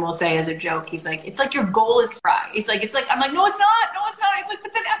husband will say as a joke, he's like, it's like your goal is to cry. It's like, I'm like, no, it's not. No, it's not. He's like,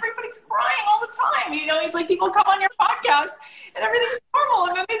 but then everybody's crying all the time. You know, he's like, people come on your podcast and everything's normal.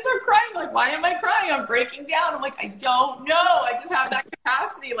 And then they start crying. Like, why am I crying? I'm breaking down. I'm like, I don't know. I just have that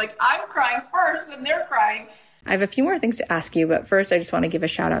capacity. Like I'm crying first, then they're crying. I have a few more things to ask you, but first I just want to give a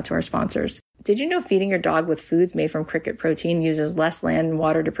shout out to our sponsors. Did you know feeding your dog with foods made from cricket protein uses less land and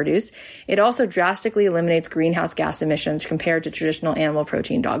water to produce? It also drastically eliminates greenhouse gas emissions compared to traditional animal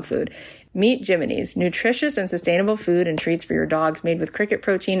protein dog food. Meet Jiminy's, nutritious and sustainable food and treats for your dogs made with cricket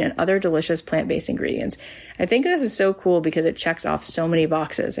protein and other delicious plant-based ingredients. I think this is so cool because it checks off so many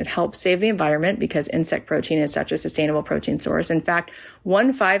boxes. It helps save the environment because insect protein is such a sustainable protein source. In fact,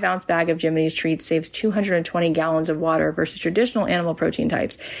 one 5-ounce bag of Jiminy's treats saves 220 gallons of water versus traditional animal protein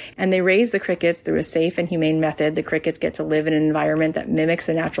types. And they raise the crickets through a safe and humane method. The crickets get to live in an environment that mimics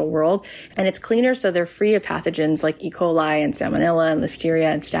the natural world. And it's cleaner, so they're free of pathogens like E. coli and salmonella and listeria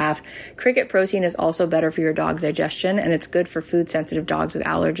and staph. Cricket protein is also better for your dog's digestion, and it's good for food-sensitive dogs with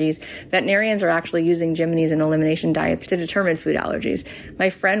allergies. Veterinarians are actually using Jiminy's in elimination diets to determine food allergies.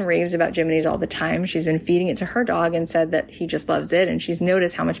 My friend raves about Jiminy's all the time. She's been feeding it to her dog and said that he just loves it, and she's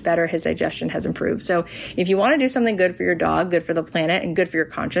noticed how much better his digestion has improved. So if you want to do something good for your dog, good for the planet, and good for your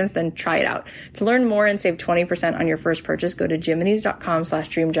conscience, then try it out. To learn more and save 20% on your first purchase, go to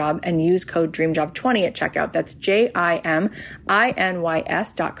jiminies.com/dreamjob and use code DREAMJOB20 at checkout. That's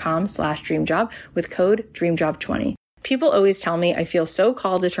JIMINYS.com/dreamjob with code DREAMJOB20. People always tell me I feel so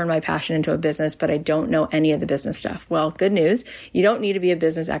called to turn my passion into a business, but I don't know any of the business stuff. Well, good news. You don't need to be a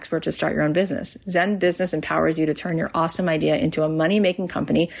business expert to start your own business. Zen Business empowers you to turn your awesome idea into a money-making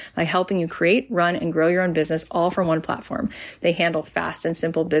company by helping you create, run, and grow your own business all from one platform. They handle fast and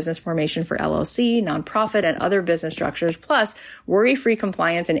simple business formation for LLC, nonprofit, and other business structures, plus worry-free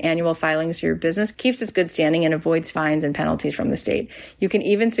compliance and annual filings so your business keeps its good standing and avoids fines and penalties from the state. You can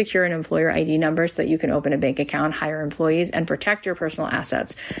even secure an employer ID number so that you can open a bank account, hire employees, and protect your personal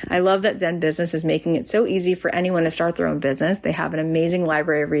assets. I love that Zen Business is making it so easy for anyone to start their own business. They have an amazing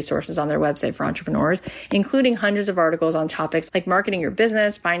library of resources on their website for entrepreneurs, including hundreds of articles on topics like marketing your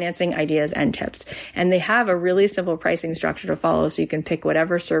business, financing, ideas, and tips. And they have a really simple pricing structure to follow so you can pick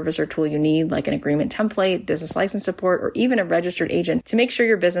whatever service or tool you need, like an agreement template, business license support, or even a registered agent to make sure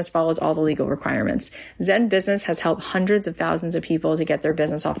your business follows all the legal requirements. Zen Business has helped hundreds of thousands of people to get their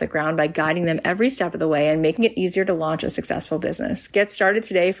business off the ground by guiding them every step of the way and making it easier to launch a successful business. Get started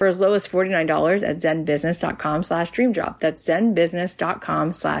today for as low as $49 at zenbusiness.com/dreamjob. That's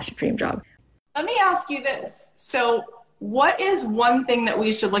zenbusiness.com/dreamjob. Let me ask you this. So what is one thing that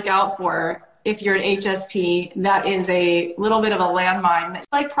we should look out for if you're an HSP that is a little bit of a landmine,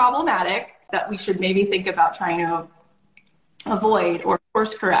 like problematic, that we should maybe think about trying to avoid or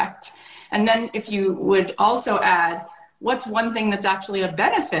course correct? And then if you would also add, what's one thing that's actually a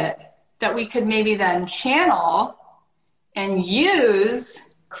benefit that we could maybe then channel and use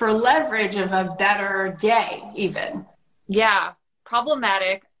for leverage of a better day even? Yeah,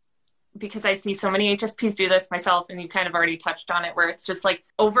 problematic, because I see so many HSPs do this myself, and you kind of already touched on it, where it's just like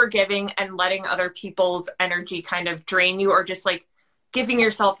overgiving and letting other people's energy kind of drain you, or just like giving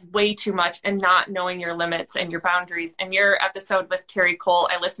yourself way too much and not knowing your limits and your boundaries. And your episode with Terry Cole,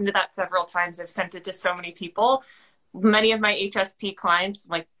 I listened to that several times. I've sent it to so many people. Many of my HSP clients,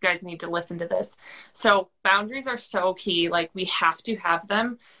 like, you guys need to listen to this. So boundaries are so key. Like, we have to have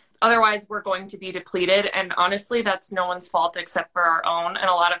them. Otherwise, we're going to be depleted. And honestly, that's no one's fault except for our own. And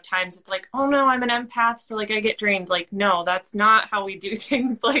a lot of times it's like, oh no, I'm an empath, so like I get drained. Like, no, that's not how we do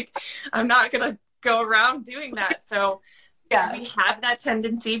things. Like, I'm not going to go around doing that. So yeah, we have that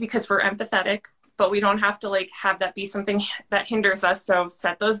tendency because we're empathetic, but we don't have to like have that be something that hinders us. So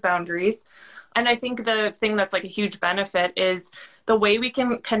set those boundaries. And I think the thing that's like a huge benefit is the way we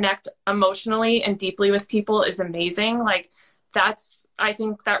can connect emotionally and deeply with people is amazing. Like I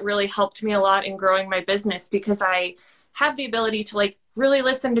think that really helped me a lot in growing my business because I have the ability to like really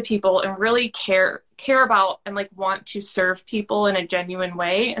listen to people and really care about and like want to serve people in a genuine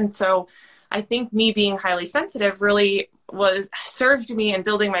way. And so I think me being highly sensitive really served me in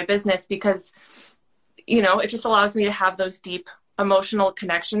building my business because, you know, it just allows me to have those deep emotional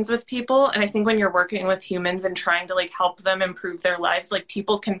connections with people. And I think when you're working with humans and trying to like help them improve their lives, like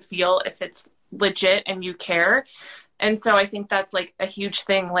people can feel if it's legit and you care. And so I think that's like a huge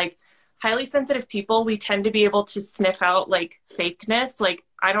thing. Like highly sensitive people, we tend to be able to sniff out like fakeness. Like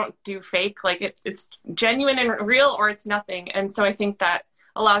I don't do fake, like it's genuine and real or it's nothing. And so I think that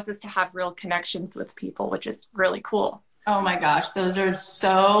allows us to have real connections with people, which is really cool. Oh my gosh, those are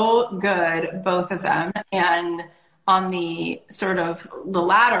so good, both of them. And on the sort of the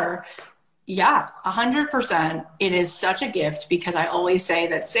latter, yeah, 100%. It is such a gift because I always say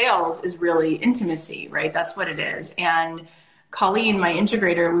that sales is really intimacy, right? That's what it is. And Colleen, my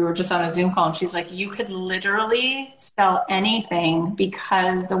integrator, we were just on a Zoom call and she's like, you could literally sell anything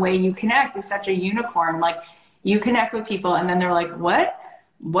because the way you connect is such a unicorn. Like you connect with people and then they're like,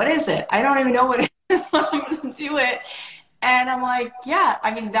 what is it? I don't even know what it is. I'm going to do it. And I'm like, yeah,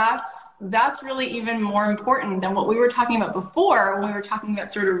 I mean, that's really even more important than what we were talking about before when we were talking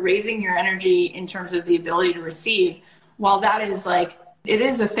about sort of raising your energy in terms of the ability to receive. While that is like, it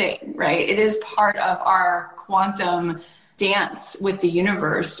is a thing, right? It is part of our quantum dance with the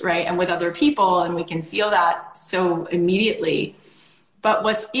universe, right? And with other people, and we can feel that so immediately. But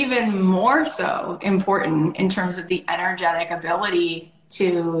what's even more so important in terms of the energetic ability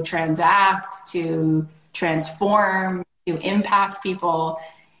to transact, to transform, to impact people,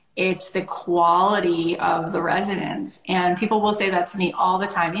 it's the quality of the resonance. And people will say that to me all the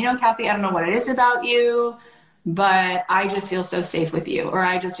time. You know, Kathy, I don't know what it is about you, but I just feel so safe with you. Or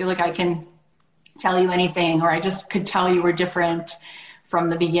I just feel like I can tell you anything, or I just could tell you we're different from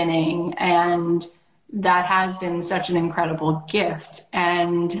the beginning. And that has been such an incredible gift.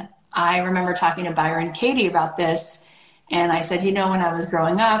 And I remember talking to Byron Katie about this. And I said, you know, when I was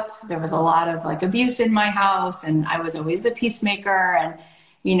growing up, there was a lot of like abuse in my house and I was always the peacemaker and,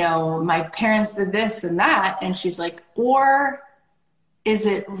 you know, my parents did this and that. And she's like, or is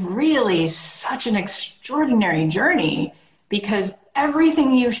it really such an extraordinary journey? Because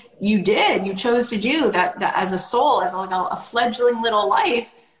everything you did, you chose to do that as a soul, as like a fledgling little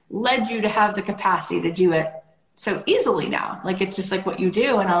life led you to have the capacity to do it so easily now. Like, it's just like what you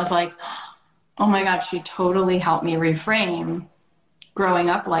do. And I was like, oh my God, she totally helped me reframe growing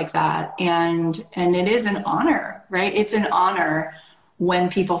up like that. And it is an honor, right? It's an honor when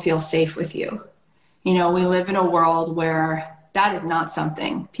people feel safe with you. You know, we live in a world where that is not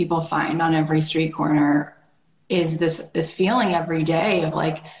something people find on every street corner, is this feeling every day of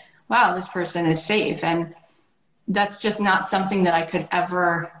like, wow, this person is safe. And that's just not something that I could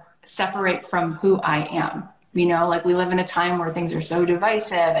ever separate from who I am. You know, like we live in a time where things are so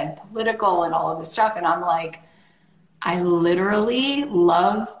divisive and political and all of this stuff. And I'm like, I literally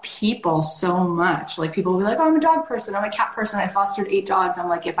love people so much. Like people will be like, oh, I'm a dog person. I'm a cat person. I fostered 8 dogs. I'm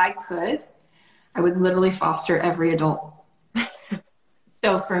like, if I could, I would literally foster every adult.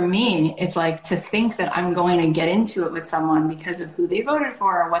 So for me, it's like to think that I'm going to get into it with someone because of who they voted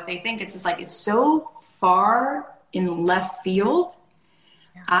for or what they think. It's just like, it's so far in left field.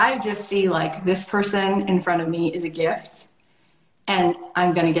 I just see like this person in front of me is a gift and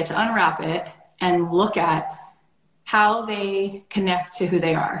I'm going to get to unwrap it and look at how they connect to who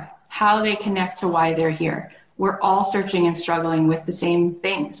they are, how they connect to why they're here. We're all searching and struggling with the same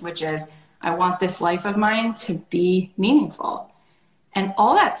things, which is I want this life of mine to be meaningful. And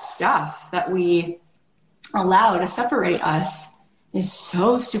all that stuff that we allow to separate us is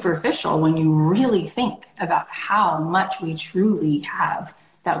so superficial when you really think about how much we truly have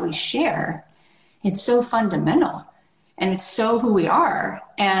that we share. It's so fundamental and it's so who we are.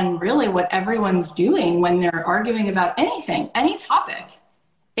 And really what everyone's doing when they're arguing about anything, any topic,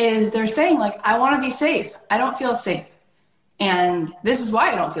 is they're saying like, I want to be safe. I don't feel safe. And this is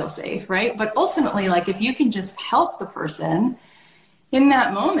why I don't feel safe, right? But ultimately, like if you can just help the person in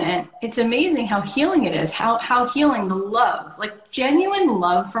that moment, it's amazing how healing it is, how healing the love, like genuine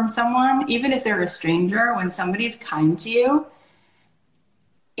love from someone, even if they're a stranger, when somebody's kind to you,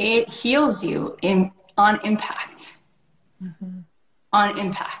 it heals you on impact. On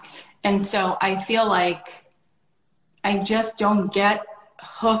impact. And so I feel like I just don't get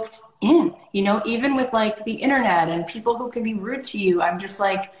hooked in, you know, even with like the internet and people who can be rude to you. I'm just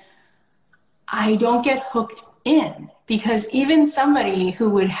like, I don't get hooked in, because even somebody who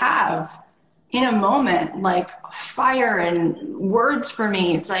would have in a moment like fire and words for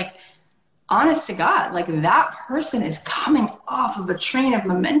me, it's like, honest to God, like that person is coming off of a train of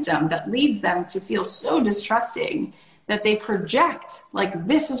momentum that leads them to feel so distrusting that they project like,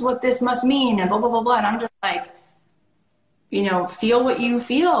 this is what this must mean and blah, blah, blah, blah. And I'm just like, you know, feel what you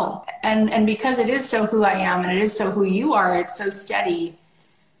feel. And because it is so who I am and it is so who you are, it's so steady.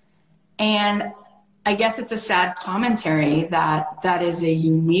 And I guess it's a sad commentary that that is a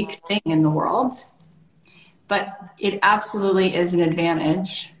unique thing in the world, but it absolutely is an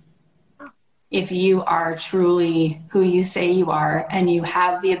advantage if you are truly who you say you are and you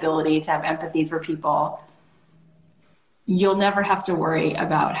have the ability to have empathy for people. You'll never have to worry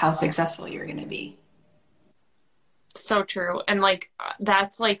about how successful you're going to be. So true. And like,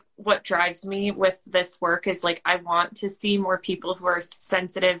 that's like what drives me with this work is like, I want to see more people who are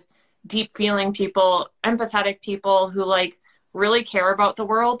sensitive, deep feeling people, empathetic people who like really care about the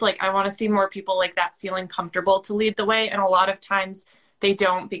world. Like, I want to see more people like that feeling comfortable to lead the way. And a lot of times they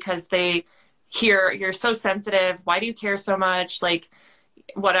don't, because they hear you're so sensitive. Why do you care so much? Like,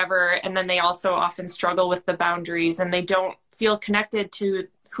 whatever. And then they also often struggle with the boundaries and they don't feel connected to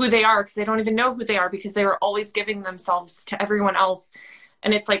who they are because they don't even know who they are because they were always giving themselves to everyone else.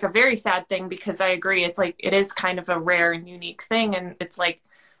 And it's like a very sad thing because I agree. It's like, it is kind of a rare and unique thing. And it's like,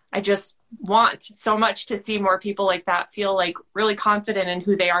 I just want so much to see more people like that feel like really confident in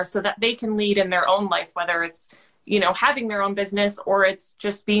who they are so that they can lead in their own life, whether it's, you know, having their own business or it's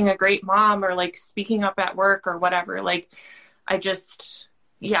just being a great mom or like speaking up at work or whatever. Like, I just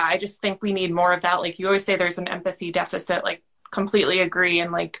think we need more of that. Like you always say there's an empathy deficit, like completely agree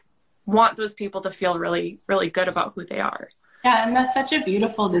and like want those people to feel really, really good about who they are. Yeah. And that's such a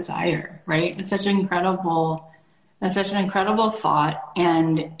beautiful desire, right? It's such an incredible thought,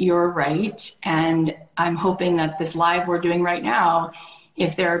 and you're right. And I'm hoping that this live we're doing right now,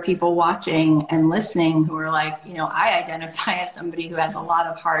 if there are people watching and listening who are like, you know, I identify as somebody who has a lot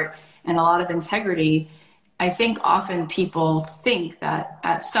of heart and a lot of integrity. I think often people think that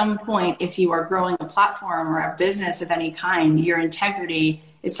at some point, if you are growing a platform or a business of any kind, your integrity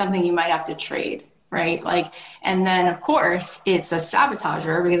is something you might have to trade, right? Like, and then of course it's a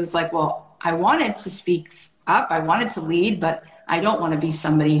sabotager because it's like, well, I wanted to speak up, I wanted to lead, but I don't want to be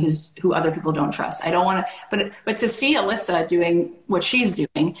somebody who other people don't trust. I don't want to, but to see Alyssa doing what she's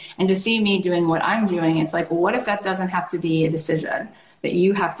doing and to see me doing what I'm doing, it's like, well, what if that doesn't have to be a decision that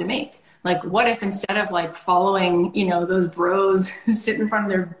you have to make? Like, what if instead of like following, you know, those bros who sit in front of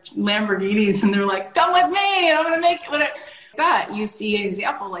their Lamborghinis and they're like, come with me and I'm going to make it, that you see an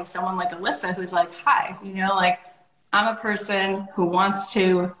example like someone like Alyssa who's like, hi, you know, like I'm a person who wants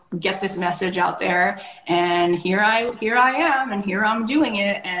to get this message out there and here I am and here I'm doing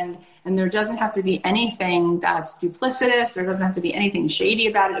it. And there doesn't have to be anything that's duplicitous. There doesn't have to be anything shady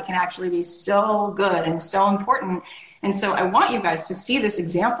about it. It can actually be so good and so important. And so I want you guys to see this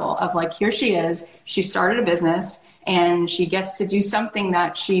example of like, here she is, she started a business and she gets to do something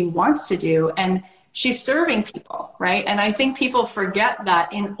that she wants to do and she's serving people, right? And I think people forget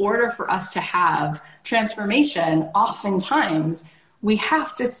that in order for us to have transformation, oftentimes we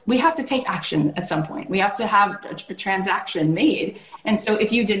have to take action at some point. We have to have a transaction made. And so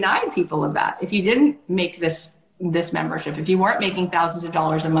if you denied people of that, if you didn't make this membership, if you weren't making thousands of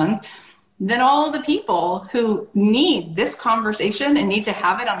dollars a month, then all of the people who need this conversation and need to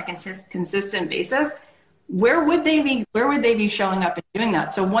have it on a consistent basis, where would they be showing up and doing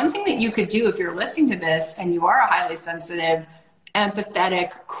that? So one thing that you could do if you're listening to this and you are a highly sensitive,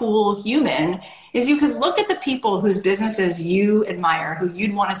 empathetic, cool human, is you could look at the people whose businesses you admire, who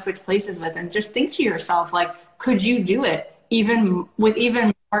you'd want to switch places with, and just think to yourself, like, could you do it with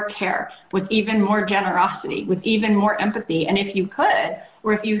even more care, with even more generosity, with even more empathy? And if you could,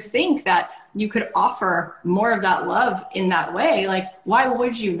 or if you think that you could offer more of that love in that way, like, why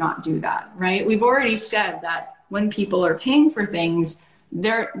would you not do that, right? We've already said that when people are paying for things,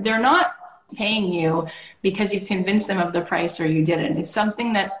 they're not paying you because you convinced them of the price or you didn't. It's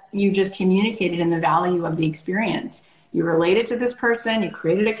something that you just communicated in the value of the experience. You related to this person, you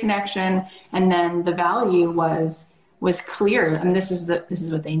created a connection, and then the value was clear, and this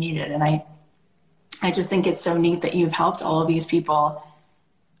is what they needed. And I just think it's so neat that you've helped all of these people.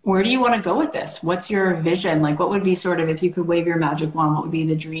 Where do you want to go with this? What's your vision? Like, what would be sort of, if you could wave your magic wand, what would be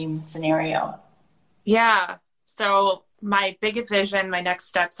the dream scenario? Yeah. So my big vision, my next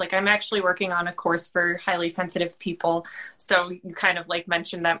steps, like I'm actually working on a course for highly sensitive people. So you kind of like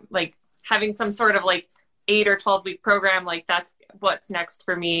mentioned that, like having some sort of like 8 or 12-week program, like that's what's next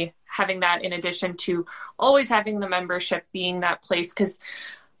for me, having that in addition to always having the membership being that place. Because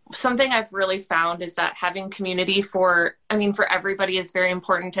something I've really found is that having community for everybody is very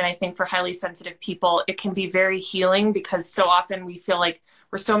important. And I think for highly sensitive people, it can be very healing because so often we feel like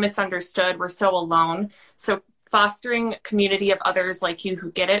we're so misunderstood, we're so alone. So fostering a community of others like you who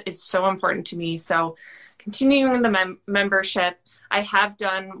get it is so important to me. So continuing the membership, I have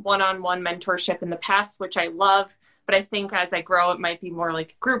done one-on-one mentorship in the past, which I love, but I think as I grow, it might be more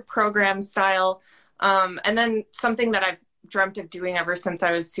like group program style. And then something that I've dreamt of doing ever since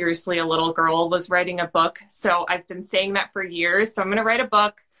I was seriously a little girl was writing a book. So I've been saying that for years. So I'm going to write a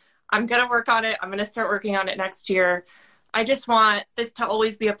book. I'm going to work on it. I'm going to start working on it next year. I just want this to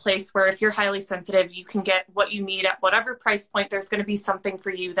always be a place where if you're highly sensitive, you can get what you need at whatever price point. There's going to be something for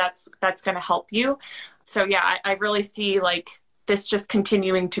you that's going to help you. So yeah, I really see like this just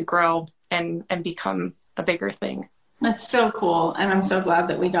continuing to grow and become a bigger thing. That's so cool. And I'm so glad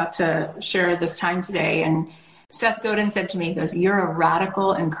that we got to share this time today. And Seth Godin said to me, he goes, "You're a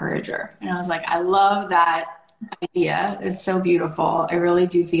radical encourager." And I was like, I love that idea. It's so beautiful. I really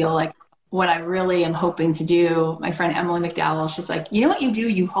do feel like what I really am hoping to do, my friend Emily McDowell, she's like, you know what you do?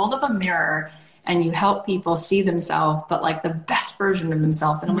 You hold up a mirror and you help people see themselves, but like the best version of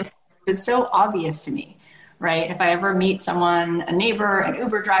themselves. And I'm like, it's so obvious to me, right? If I ever meet someone, a neighbor, an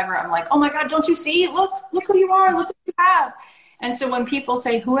Uber driver, I'm like, oh my God, don't you see? Look who you are. Look what you have. And so when people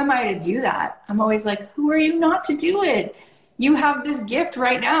say, who am I to do that? I'm always like, who are you not to do it? You have this gift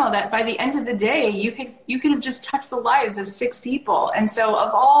right now that by the end of the day, you could have just touched the lives of 6 people. And so of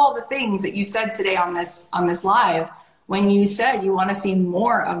all the things that you said today on this live, when you said you want to see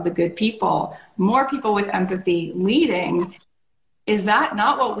more of the good people, more people with empathy leading, is that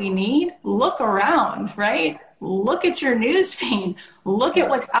not what we need? Look around, right? Look at your newsfeed. Look at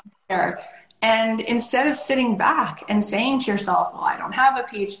what's out there. And instead of sitting back and saying to yourself, well, I don't have a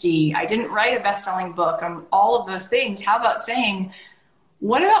PhD, I didn't write a best-selling book, all of those things, how about saying,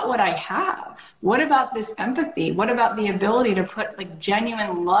 what about what I have? What about this empathy? What about the ability to put like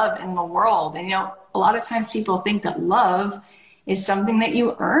genuine love in the world? And, a lot of times people think that love is something that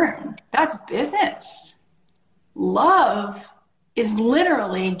you earn. That's business. Love is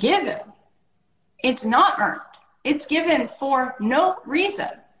literally given. It's not earned. It's given for no reason.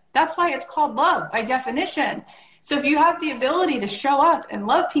 That's why it's called love by definition. So if you have the ability to show up and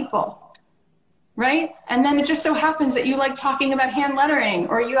love people, right? And then it just so happens that you like talking about hand lettering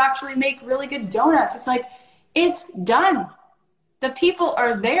or you actually make really good donuts. It's like, it's done. The people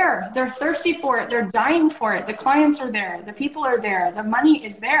are there. They're thirsty for it. They're dying for it. The clients are there. The people are there. The money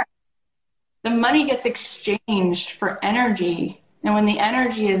is there. The money gets exchanged for energy. And when the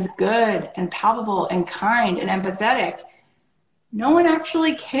energy is good and palpable and kind and empathetic, no one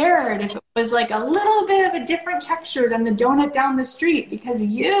actually cared if it was like a little bit of a different texture than the donut down the street because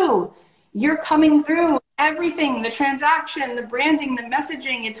you're coming through everything, the transaction, the branding, the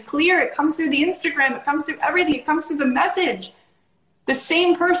messaging. It's clear. It comes through the Instagram. It comes through everything. It comes through the message. The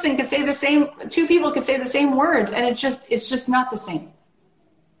same person could say the same, 2 people could say the same words, and it's just not the same.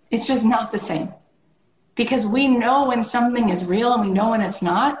 It's just not the same because we know when something is real and we know when it's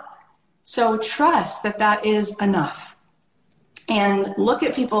not. So trust that is enough. And look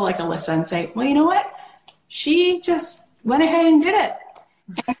at people like Alyssa and say, well, you know what? She just went ahead and did it.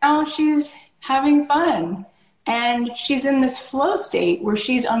 And now she's having fun. And she's in this flow state where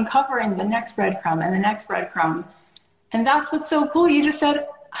she's uncovering the next breadcrumb and the next breadcrumb. And that's what's so cool. You just said,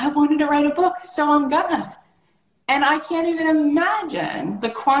 I wanted to write a book, so I'm gonna. And I can't even imagine the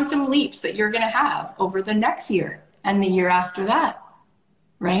quantum leaps that you're going to have over the next year and the year after that.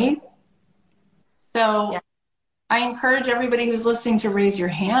 Right? So yeah. I encourage everybody who's listening to raise your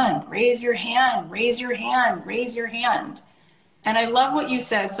hand, raise your hand, raise your hand, raise your hand. And I love what you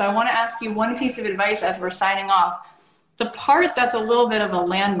said. So I want to ask you one piece of advice as we're signing off. The part that's a little bit of a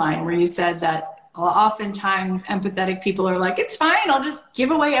landmine where you said that oftentimes empathetic people are like, it's fine. I'll just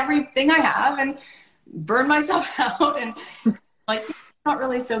give away everything I have and burn myself out. And like, it's not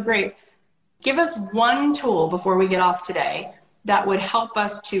really so great. Give us one tool before we get off today that would help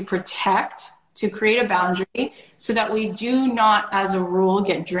us to protect, to create a boundary so that we do not, as a rule,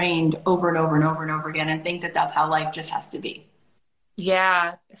 get drained over and over and over and over again and think that that's how life just has to be.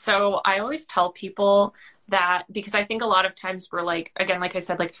 Yeah. So I always tell people that because I think a lot of times we're like, again, like I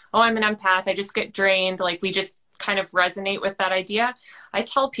said, like, oh, I'm an empath. I just get drained. Like we just kind of resonate with that idea. I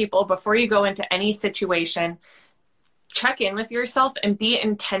tell people before you go into any situation, check in with yourself and be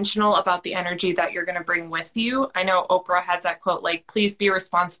intentional about the energy that you're going to bring with you. I know Oprah has that quote, like, please be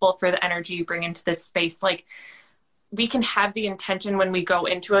responsible for the energy you bring into this space. Like, we can have the intention when we go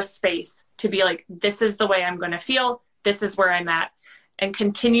into a space to be like, this is the way I'm going to feel. This is where I'm at. And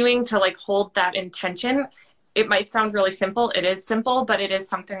continuing to like hold that intention. It might sound really simple. It is simple, but it is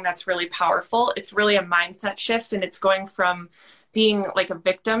something that's really powerful. It's really a mindset shift, and it's going from being like a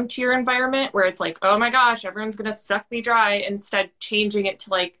victim to your environment where it's like, oh my gosh, everyone's going to suck me dry, instead changing it to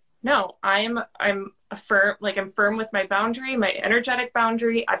like, no, I'm firm with my boundary, my energetic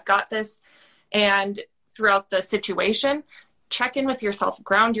boundary. I've got this. And throughout the situation, check in with yourself,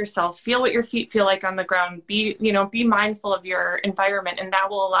 ground yourself, feel what your feet feel like on the ground, be mindful of your environment. And that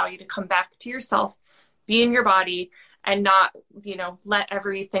will allow you to come back to yourself, be in your body, and not, let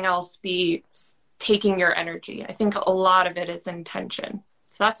everything else be taking your energy. I think a lot of it is intention.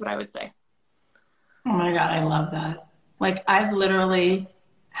 So that's what I would say. Oh my God, I love that. Like, I've literally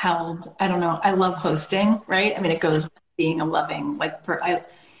held, I don't know, I love hosting, right? I mean, it goes with being a loving,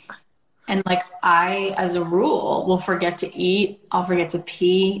 I, as a rule, will forget to eat. I'll forget to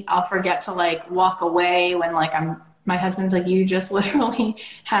pee. I'll forget to like walk away when like my husband's like, you just literally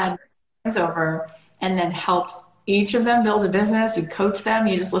had friends over and then helped each of them build a business. You coach them.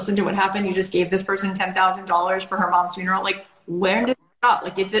 You just listened to what happened. You just gave this person $10,000 for her mom's funeral. Like, when did it stop?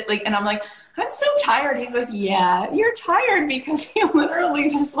 Like, it's like, and I'm like, I'm so tired. He's like, yeah, you're tired because you literally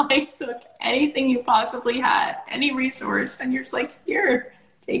just like took anything you possibly had, any resource, and you're just like, here,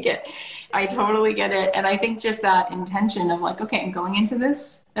 take it. I totally get it. And I think just that intention of like, okay, I'm going into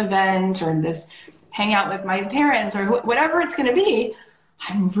this event or this hangout with my parents or whatever it's going to be,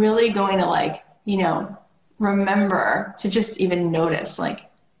 I'm really going to like, remember to just even notice like,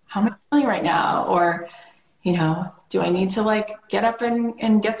 how am I feeling right now? Or, do I need to like get up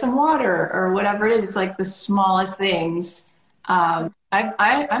and get some water or whatever it is? It's like the smallest things. I'm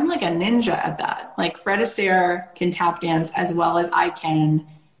like a ninja at that. Like, Fred Astaire can tap dance as well as I can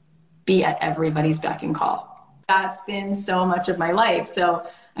be at everybody's beck and call. That's been so much of my life. So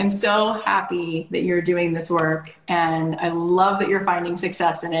I'm so happy that you're doing this work, and I love that you're finding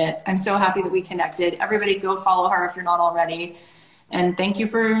success in it. I'm so happy that we connected. Everybody go follow her if you're not already. And thank you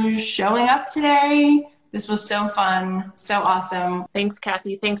for showing up today. This was so fun, so awesome. Thanks,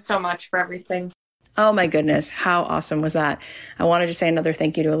 Kathy. Thanks so much for everything. Oh my goodness. How awesome was that? I wanted to say another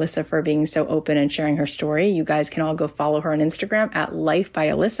thank you to Alyssa for being so open and sharing her story. You guys can all go follow her on Instagram at Life by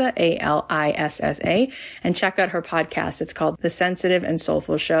Alyssa, ALISSA, and check out her podcast. It's called The Sensitive and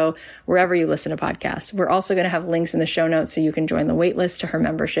Soulful Show, wherever you listen to podcasts. We're also going to have links in the show notes so you can join the waitlist to her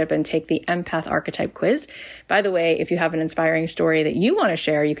membership and take the Empath Archetype quiz. By the way, if you have an inspiring story that you want to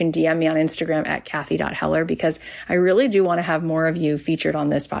share, you can DM me on Instagram at Kathy.Heller, because I really do want to have more of you featured on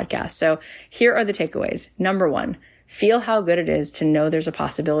this podcast. So here are the takeaways. Number 1, feel how good it is to know there's a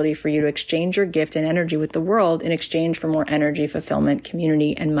possibility for you to exchange your gift and energy with the world in exchange for more energy, fulfillment,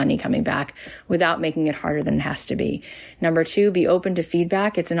 community, and money coming back without making it harder than it has to be. Number 2, be open to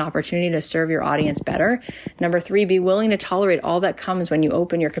feedback. It's an opportunity to serve your audience better. Number 3, be willing to tolerate all that comes when you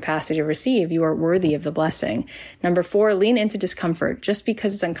open your capacity to receive. You are worthy of the blessing. Number 4, lean into discomfort. Just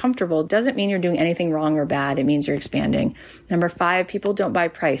because it's uncomfortable doesn't mean you're doing anything wrong or bad. It means you're expanding. Number 5, people don't buy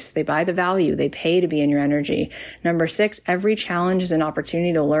price. They buy the value. They pay to be in your energy. Number 6, every challenge is an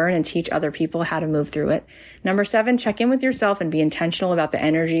opportunity to learn and teach other people how to move through it. Number 7, check in with yourself and be intentional about the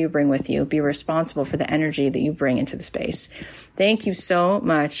energy you bring with you. Be responsible for the energy that you bring into the space. Thank you so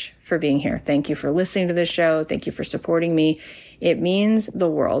much for being here. Thank you for listening to this show. Thank you for supporting me. It means the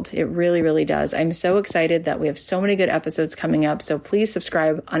world. It really, really does. I'm so excited that we have so many good episodes coming up. So please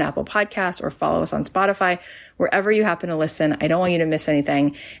subscribe on Apple Podcasts or follow us on Spotify, wherever you happen to listen. I don't want you to miss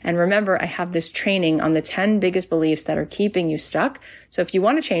anything. And remember, I have this training on the 10 biggest beliefs that are keeping you stuck. So if you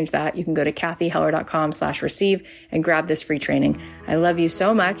want to change that, you can go to kathyheller.com/receive and grab this free training. I love you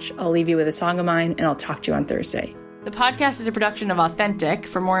so much. I'll leave you with a song of mine, and I'll talk to you on Thursday. The podcast is a production of Authentic.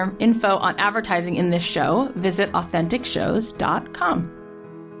 For more info on advertising in this show, visit AuthenticShows.com.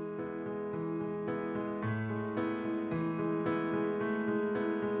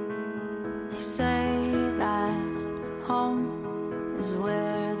 They say that home is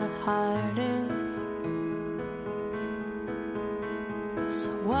where the heart is. So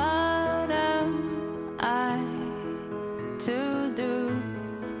what am I to do?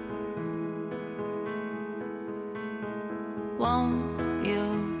 Won't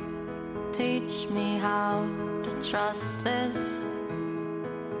you teach me how to trust this?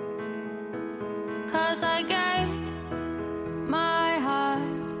 'Cause I gave my heart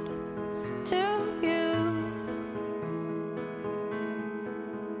to you.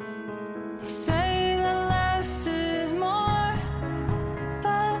 They say that less is more.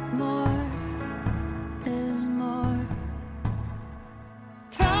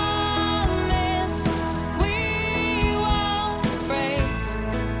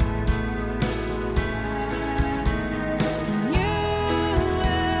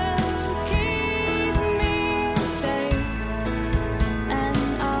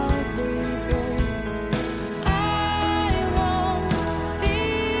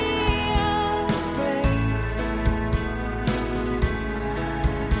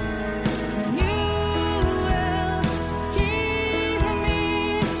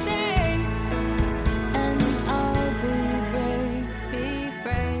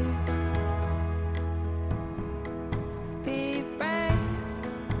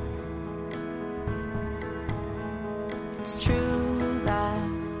 it's true that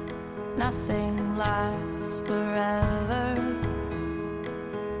nothing lasts.